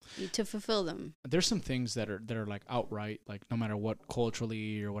whatever to fulfill them. there's some things that are like outright, like no matter what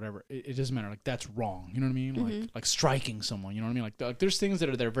culturally or whatever, it doesn't matter. Like that's wrong. You know what I mean? Mhm. Like striking someone. You know what I mean? Like there's things that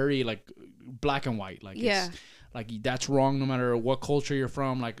are they're very like black and white. Like Yeah. it's like that's wrong no matter what culture you're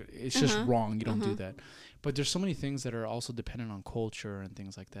from. Like it's just Uh-huh. wrong. You don't do Uh-huh. that. But there's so many things that are also dependent on culture and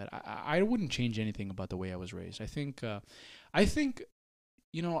things like that. I wouldn't change anything about the way I was raised. I think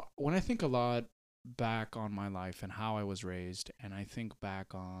you know, when I think a lot back on my life and how I was raised, and I think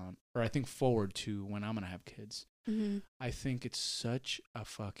back on, or I think forward to when I'm gonna have kids, Mm-hmm. I think it's such a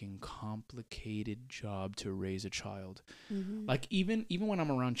fucking complicated job to raise a child. Mm-hmm. Like even when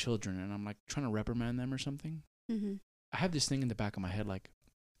I'm around children and I'm like trying to reprimand them or something, Mm-hmm. I have this thing in the back of my head like,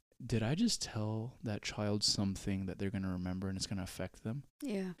 did I just tell that child something that they're gonna remember and it's gonna affect them?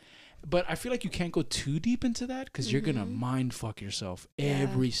 Yeah. But I feel like you can't go too deep into that because you're gonna Mhm. mind fuck yourself Yeah.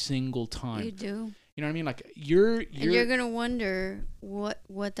 every single time. You do. You know what I mean? Like you're And you're gonna wonder what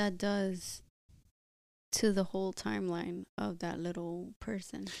that does to the whole timeline of that little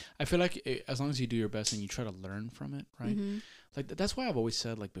person. I feel like as long as you do your best and you try to learn from it, right? Mm-hmm. Like that's why I've always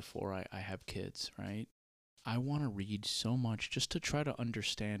said, like before I have kids, right? I want to read so much just to try to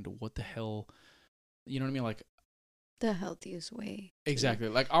understand what the hell, you know what I mean? Like The healthiest way. exactly.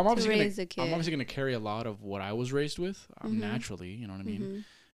 Like I'm To obviously raise a kid. I'm obviously gonna carry a lot of what I was raised with Mhm. naturally. You know what I mean? Mm-hmm.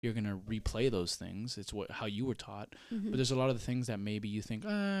 You're gonna replay those things. It's how you were taught. Mm-hmm. But there's a lot of the things that maybe you think,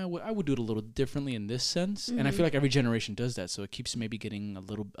 I would do it a little differently in this sense. And I Mhm. feel like every generation does that, so it keeps maybe getting a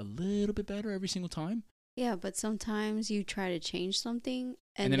little bit better every single time. Yeah, but sometimes you try to change something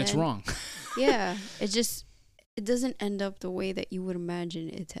And then it's wrong. Yeah, it doesn't end up the way that you would imagine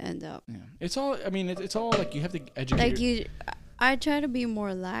it to end up. Yeah, it's all. I mean, it's all like you have to educate. Like I try to be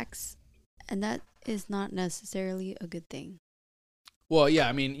more lax, and that is not necessarily a good thing. Well, yeah,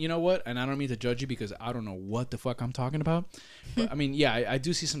 I mean, you know what? And I don't mean to judge you because I don't know what the fuck I'm talking about. But I mean, yeah, I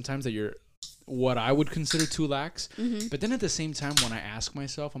do see sometimes that you're what I would consider too lax. Mm-hmm. But then at the same time, when I ask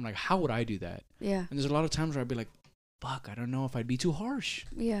myself, I'm like, how would I do that? Yeah, And there's a lot of times where I'd be like, fuck, I don't know if I'd be too harsh.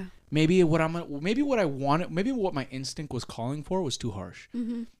 yeah. Maybe what I wanted, maybe what my instinct was calling for was too harsh.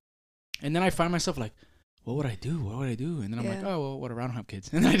 Mm-hmm. And then I find myself like, what would I do? What would I do? And then I'm like, Yeah. oh, well, whatever, I don't have kids.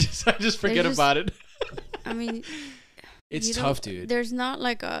 And I just forget just- about it. I mean, It's you tough, don't- dude. There's not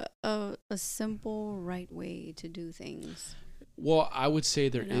like a simple right way to do things. Well, I would say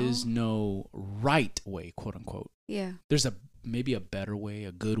there You know? is no right way, quote unquote. Yeah, There's maybe a better way,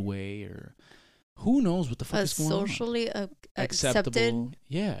 a good way, or who knows what the fuck a is going on. socially accepted, Acceptable,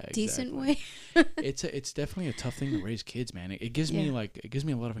 yeah, decent exactly. way. It's definitely a tough thing to raise kids, man. It gives me a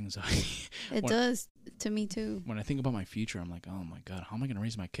lot of anxiety. It when- does to me too. When I think about my future, I'm like, oh my god, how am I gonna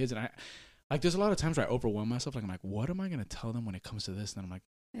raise my kids? And there's a lot of times where I overwhelm myself. Like I'm like, what am I gonna tell them when it comes to this? And then I'm like,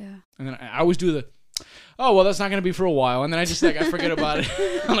 Yeah. and then I always do oh well, that's not gonna be for a while, and then I just I forget about it.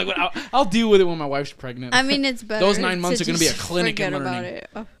 I'm like, well, I'll deal with it when my wife's pregnant. I mean, it's better. Those 9 months to are gonna be a just clinic in forget about learning. it.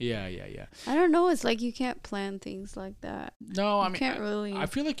 Oh, yeah. I don't know. It's like you can't plan things like that. No, I You mean, can't really. I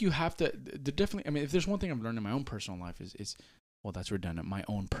feel like you have to. Definitely. I mean, if there's one thing I've learned in my own personal life is well, that's redundant. My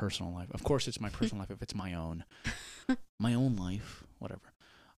own personal life. Of course, it's my personal life if it's my own life, whatever.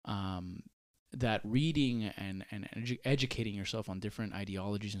 That reading and educating yourself on different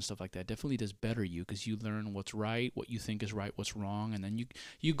ideologies and stuff like that definitely does better you because you learn what's right, what you think is right, what's wrong, and then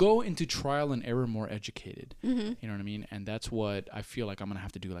you go into trial and error more educated. Mm-hmm. You know what I mean? And that's what I feel like I'm gonna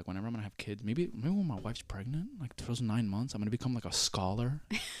have to do. Like whenever I'm gonna have kids, maybe when my wife's pregnant, like those 9 months, I'm gonna become like a scholar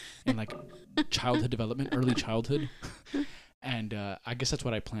in like childhood development, early childhood. And I guess that's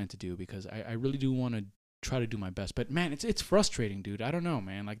what I plan to do because I really do want to try to do my best. But man, it's frustrating, dude. I don't know,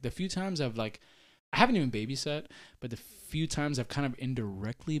 man. Like the few times I've like, I haven't even babysat, but the few times I've kind of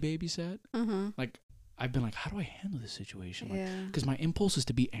indirectly babysat, like I've been like, how do I handle this situation? Because my impulse is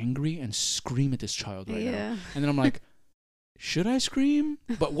to be angry and scream at this child right now. And then I'm like, should I scream?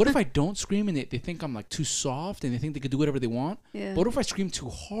 But what if I don't scream and they think I'm like too soft and they think they could do whatever they want? But what if I scream too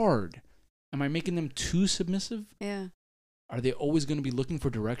hard? Am I making them too submissive? Are they always going to be looking for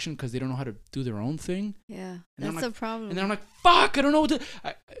direction because they don't know how to do their own thing? That's the problem. And then I'm like, fuck, I don't know what to...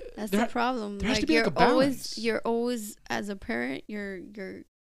 That's the problem. There has to be like a balance. You're always, as a parent, you're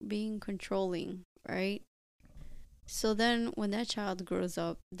being controlling, right? So then when that child grows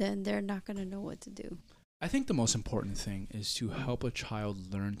up, then they're not going to know what to do. I think the most important thing is to help a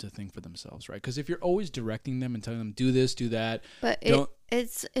child learn to think for themselves, right? Because if you're always directing them and telling them, do this, do that... But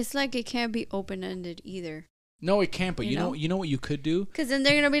it's like it can't be open-ended either. No, it can't. But you know what you could do? Because then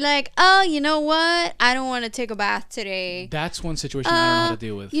they're going to be like, oh, you know what? I don't want to take a bath today. That's one situation I don't know how to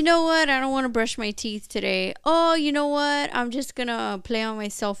deal with. You know what? I don't want to brush my teeth today. Oh, you know what? I'm just going to play on my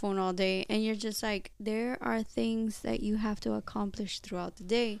cell phone all day. And you're just like, there are things that you have to accomplish throughout the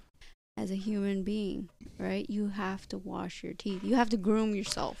day as a human being, right? You have to wash your teeth. You have to groom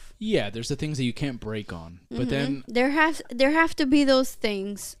yourself. Yeah, there's the things that you can't break on. But then... There have to be those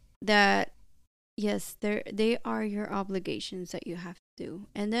things that... Yes, they are your obligations that you have to do.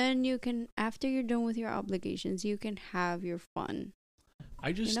 And then you can, after you're done with your obligations, you can have your fun.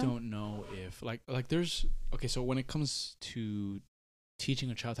 I just don't know if, like there's, okay, so when it comes to teaching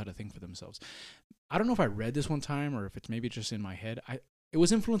a child how to think for themselves, I don't know if I read this one time or if it's maybe just in my head. It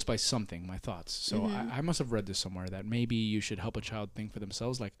was influenced by something, my thoughts. So I must have read this somewhere that maybe you should help a child think for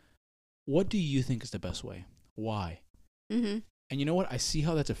themselves. Like, what do you think is the best way? Why? And you know what? I see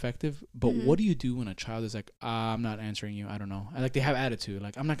how that's effective, but what do you do when a child is like, I'm not answering you, I don't know. Like, they have attitude,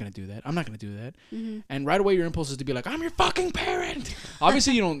 like, I'm not going to do that. I'm not going to do that. And right away, your impulse is to be like, I'm your fucking parent.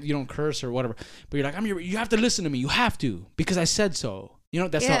 Obviously, you don't curse or whatever, but you're like, you have to listen to me. You have to, because I said so. You know,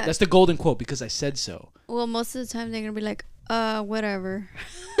 that's the golden quote, because I said so. Well, most of the time, they're going to be like, whatever.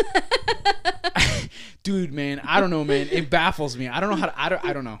 Dude, man, I don't know, man. It baffles me. I don't know how to,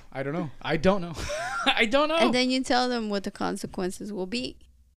 I don't know. I don't know. I don't know. And then you tell them what the consequences will be.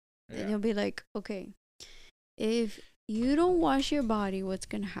 And you'll be like, okay, if you don't wash your body, what's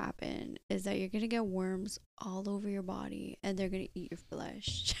going to happen is that you're going to get worms all over your body and they're going to eat your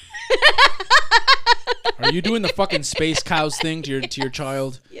flesh. Are you doing the fucking space cows thing to your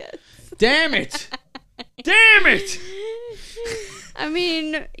child? Yes. Damn it. Damn it. I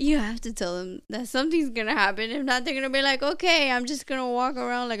mean, you have to tell them that something's going to happen. If not, they're going to be like, okay, I'm just going to walk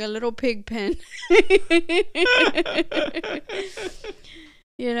around like a little pig pen.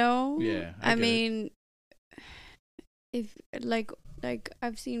 You know? Yeah. I mean, if like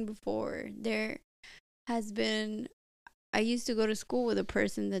I've seen before, there has been, I used to go to school with a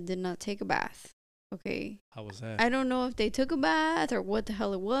person that did not take a bath. Okay. How was that? I don't know if they took a bath or what the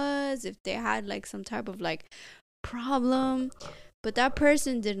hell it was, if they had like some type of like problem, but that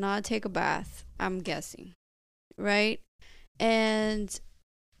person did not take a bath, I'm guessing, right? And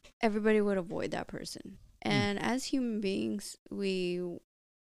everybody would avoid that person. And as human beings,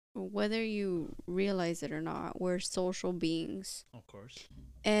 whether you realize it or not, we're social beings. Of course.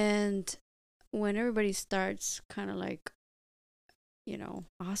 And when everybody starts kind of like, you know,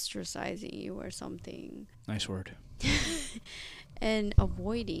 ostracizing you or something. Nice word. And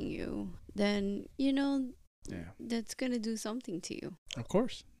avoiding you, then, you know, that's going to do something to you. Of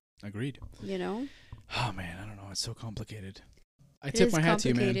course. Agreed. You know? Oh, man, I don't know. It's so complicated. I tip my hat to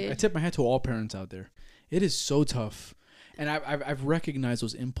you, man. I tip my hat to all parents out there. It is so tough. And I've recognized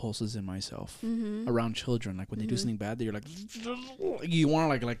those impulses in myself around children. Like when they do something bad, that you're like, you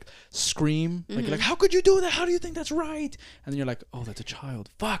want to like scream. Like you're like, how could you do that? How do you think that's right? And then you're like, oh, that's a child.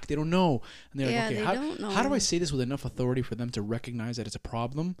 Fuck, they don't know. And they're like, okay, how do I say this with enough authority for them to recognize that it's a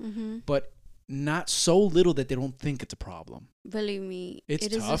problem, but not so little that they don't think it's a problem? Believe me, it's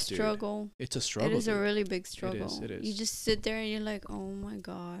it tough, is a struggle. Dude. It's a struggle. It is a really big struggle. It is. You just sit there and you're like, oh my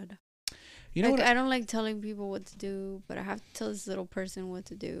God. You know like, what I don't like telling people what to do, but I have to tell this little person what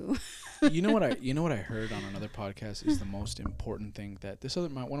to do. You know what I heard on another podcast is the most important thing that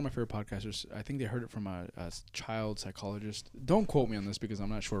one of my favorite podcasters, I think they heard it from a child psychologist. Don't quote me on this because I'm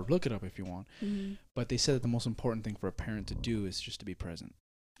not sure. Look it up if you want. But they said that the most important thing for a parent to do is just to be present.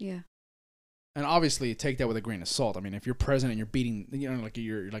 Yeah. And obviously, take that with a grain of salt. I mean, if you're present and you're beating, like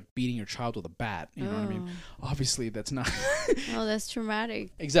you're like beating your child with a bat, you know what I mean? Obviously, that's not. Oh, that's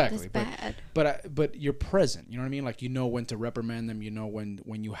traumatic. Exactly. That's bad. But you're present. You know what I mean? Like you know when to reprimand them. You know when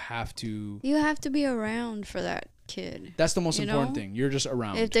you have to. You have to be around for that kid. That's the most You important know? thing. You're just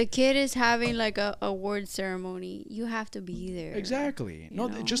around. If the kid is having like a award ceremony, you have to be there. Exactly. You No,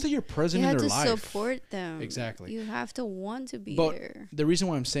 know? just that you're present You in have their to life. support them. Exactly. You have to want to be But there. the reason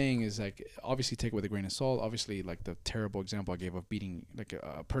why I'm saying is like, obviously take it with a grain of salt. Obviously, like the terrible example I gave of beating, like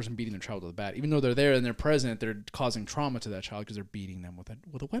a person beating their child with a bat. Even though they're there and they're present, they're causing trauma to that child because they're beating them with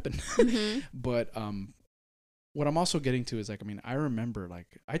a weapon. Mm-hmm. But what I'm also getting to is like, I mean, I remember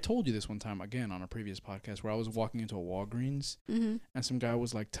like I told you this one time again on a previous podcast where I was walking into a Walgreens Mm-hmm. and some guy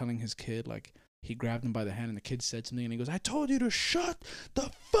was like telling his kid, like he grabbed him by the hand and the kid said something and he goes, "I told you to shut the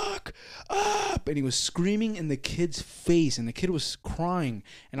fuck up," and he was screaming in the kid's face and the kid was crying.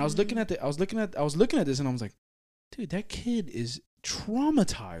 And I was looking at this and I was like, dude, that kid is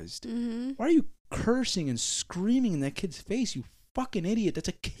traumatized. Mm-hmm. Why are you cursing and screaming in that kid's face, you fucking idiot? That's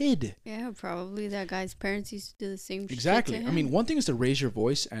a kid. Yeah, probably that guy's parents used to do the same Exactly. shit to I him. mean, one thing is to raise your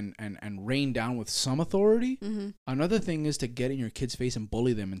voice and rain down with some authority. Mm-hmm. Another thing is to get in your kid's face and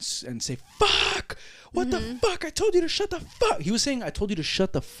bully them and say, "Fuck! What the Mm-hmm. fuck? I told you to shut the fuck." He was saying, "I told you to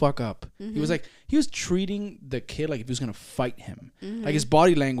shut the fuck up." He was like, he was treating the kid like if he was gonna fight him. Mm-hmm. Like his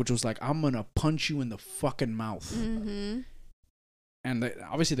body language was like, "I'm gonna punch you in the fucking mouth." Mm-hmm. And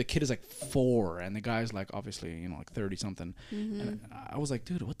obviously the kid is like 4 and the guy's like obviously, you know, like 30 something. Mm-hmm. And I was like,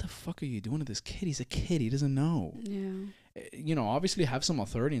 dude, what the fuck are you doing to this kid? He's a kid. He doesn't know. Yeah. You know, obviously have some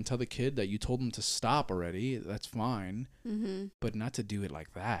authority and tell the kid that you told him to stop already. That's fine. Mm-hmm. But not to do it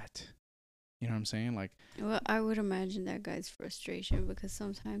like that. You know what I'm saying? Like, Well, I would imagine that guy's frustration because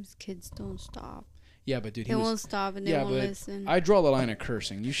sometimes kids don't stop. yeah, but dude, They won't stop and they won't but listen. I draw the line at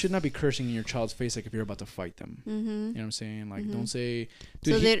cursing. You should not be cursing in your child's face like if you're about to fight them. Mm-hmm. You know what I'm saying? Like, Mhm. don't say,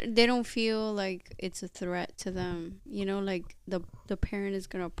 dude, So they don't feel like it's a threat to them. You know, like the parent is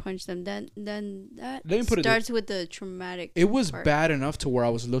gonna punch them. Then that Let me put it starts with the traumatic. it was part. bad enough to where I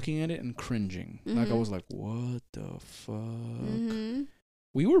was looking at it and cringing. Like, I Mhm. was like, what the fuck? Mm-hmm.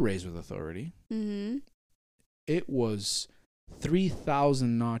 We were raised with authority. Mm-hmm. It was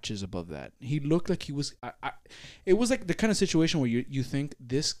 3,000 notches above that. He looked like he was. It was like the kind of situation where you think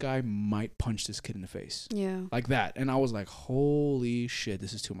this guy might punch this kid in the face, Yeah. like that. And I was like, holy shit,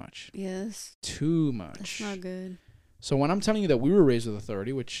 this is too much. Yes. Too much. That's not good. So when I'm telling you that we were raised with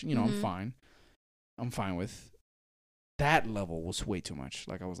authority, which you know Mhm. I'm fine with. That level was way too much.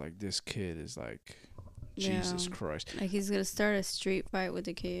 Like I was like, this kid is like, Jesus Yeah. Christ. Like he's gonna start a street fight with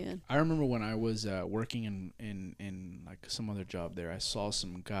the kid. I remember when I was working in like some other job there, I saw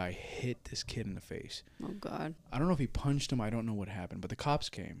some guy hit this kid in the face. Oh God. I don't know if he punched him. I don't know what happened, but the cops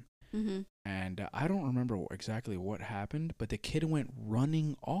came, Mm-hmm. and I don't remember exactly what happened, but the kid went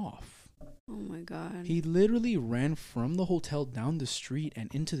running off. Oh my God. He literally ran from the hotel down the street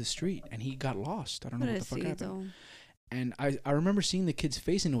and into the street, and he got lost. I don't know what the fuck happened. Though. And I remember seeing the kid's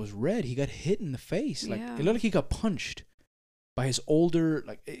face, and it was red. He got hit in the face. Like Yeah. it looked like he got punched by his older.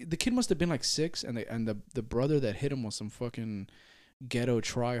 Like the kid must have been like 6, and the brother that hit him was some fucking ghetto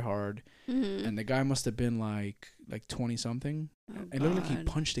tryhard, Mm-hmm. and the guy must have been like 20 something. Oh, It looked like he God.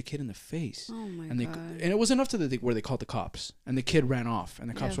 punched the kid in the face. Oh my And God. and it was enough to where they called the cops, and the kid ran off, and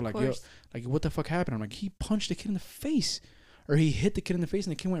the cops Yeah, were of like, "Yo, course. like what the fuck happened?" I'm like, "He punched the kid in the face, or he hit the kid in the face,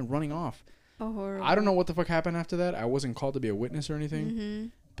 and the kid went running off." Oh, horrible. I don't know what the fuck happened after that. I wasn't called to be a witness or anything, Mm-hmm.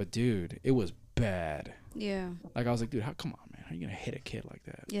 but dude, it was bad. Yeah. Like I was like, dude, come on, man, how are you gonna hit a kid like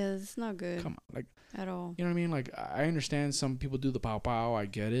that? Yeah, it's not good Come on, like at all. you know what I mean? Like I understand some people do the pow pow, I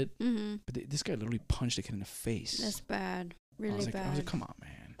get it, Mm-hmm. but this guy literally punched the kid in the face. That's bad. I Really was like, bad. come on,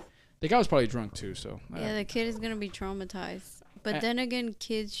 man. The guy was probably drunk too, so Yeah, the kid is gonna be traumatized. But And- then again,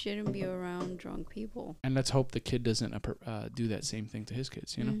 kids shouldn't be around drunk people. and let's hope the kid doesn't do that same thing to his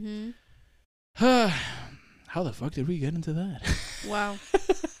kids. You know. Mm-hmm. How the fuck did we get into that? Wow.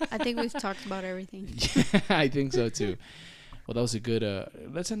 I think we've talked about everything. Yeah, I think so too. Well, that was a good.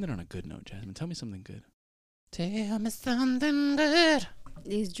 Let's end it on a good note, Jasmine. Tell me something good. Tell me something good.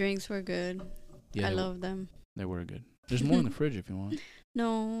 These drinks were good. Yeah, I love them. they were good. There's more in the fridge if you want.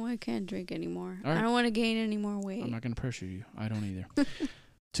 No, I can't drink anymore. All right. I don't want to gain any more weight. I'm not gonna pressure you. I don't either.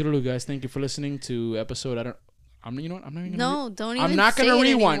 Toodaloo, guys. Thank you for listening to episode. You know what? I'm not even gonna. No, don't even. I'm not gonna say it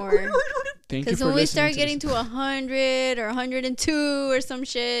rewind. anymore. Thank you Because for when we listening. start getting to 100 or 102 or some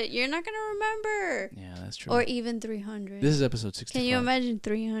shit, you're not gonna remember. Yeah, that's true. Or even 300. This is episode 65. Can you imagine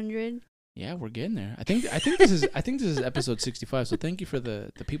 300? Yeah, we're getting there. I think this is episode 65. So thank you for the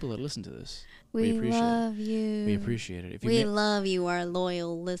people that listen to this. We appreciate it. love you. We appreciate it. If you We love you, our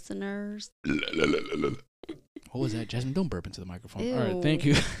loyal listeners. what was that, Jasmine? Don't burp into the microphone. Ew. All right, thank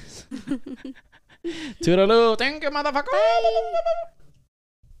you. Toodaloo. Thank you, motherfucker.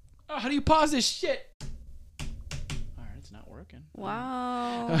 Oh, how do you pause this shit? All right, it's not working. fucking.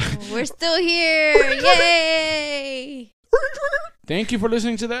 Wow. We're still here. Yay. Thank you for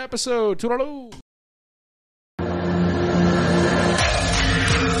listening to the episode. Toodaloo.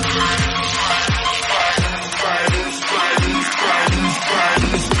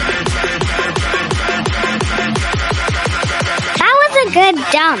 That was a good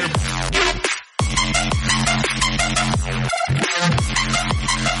dump.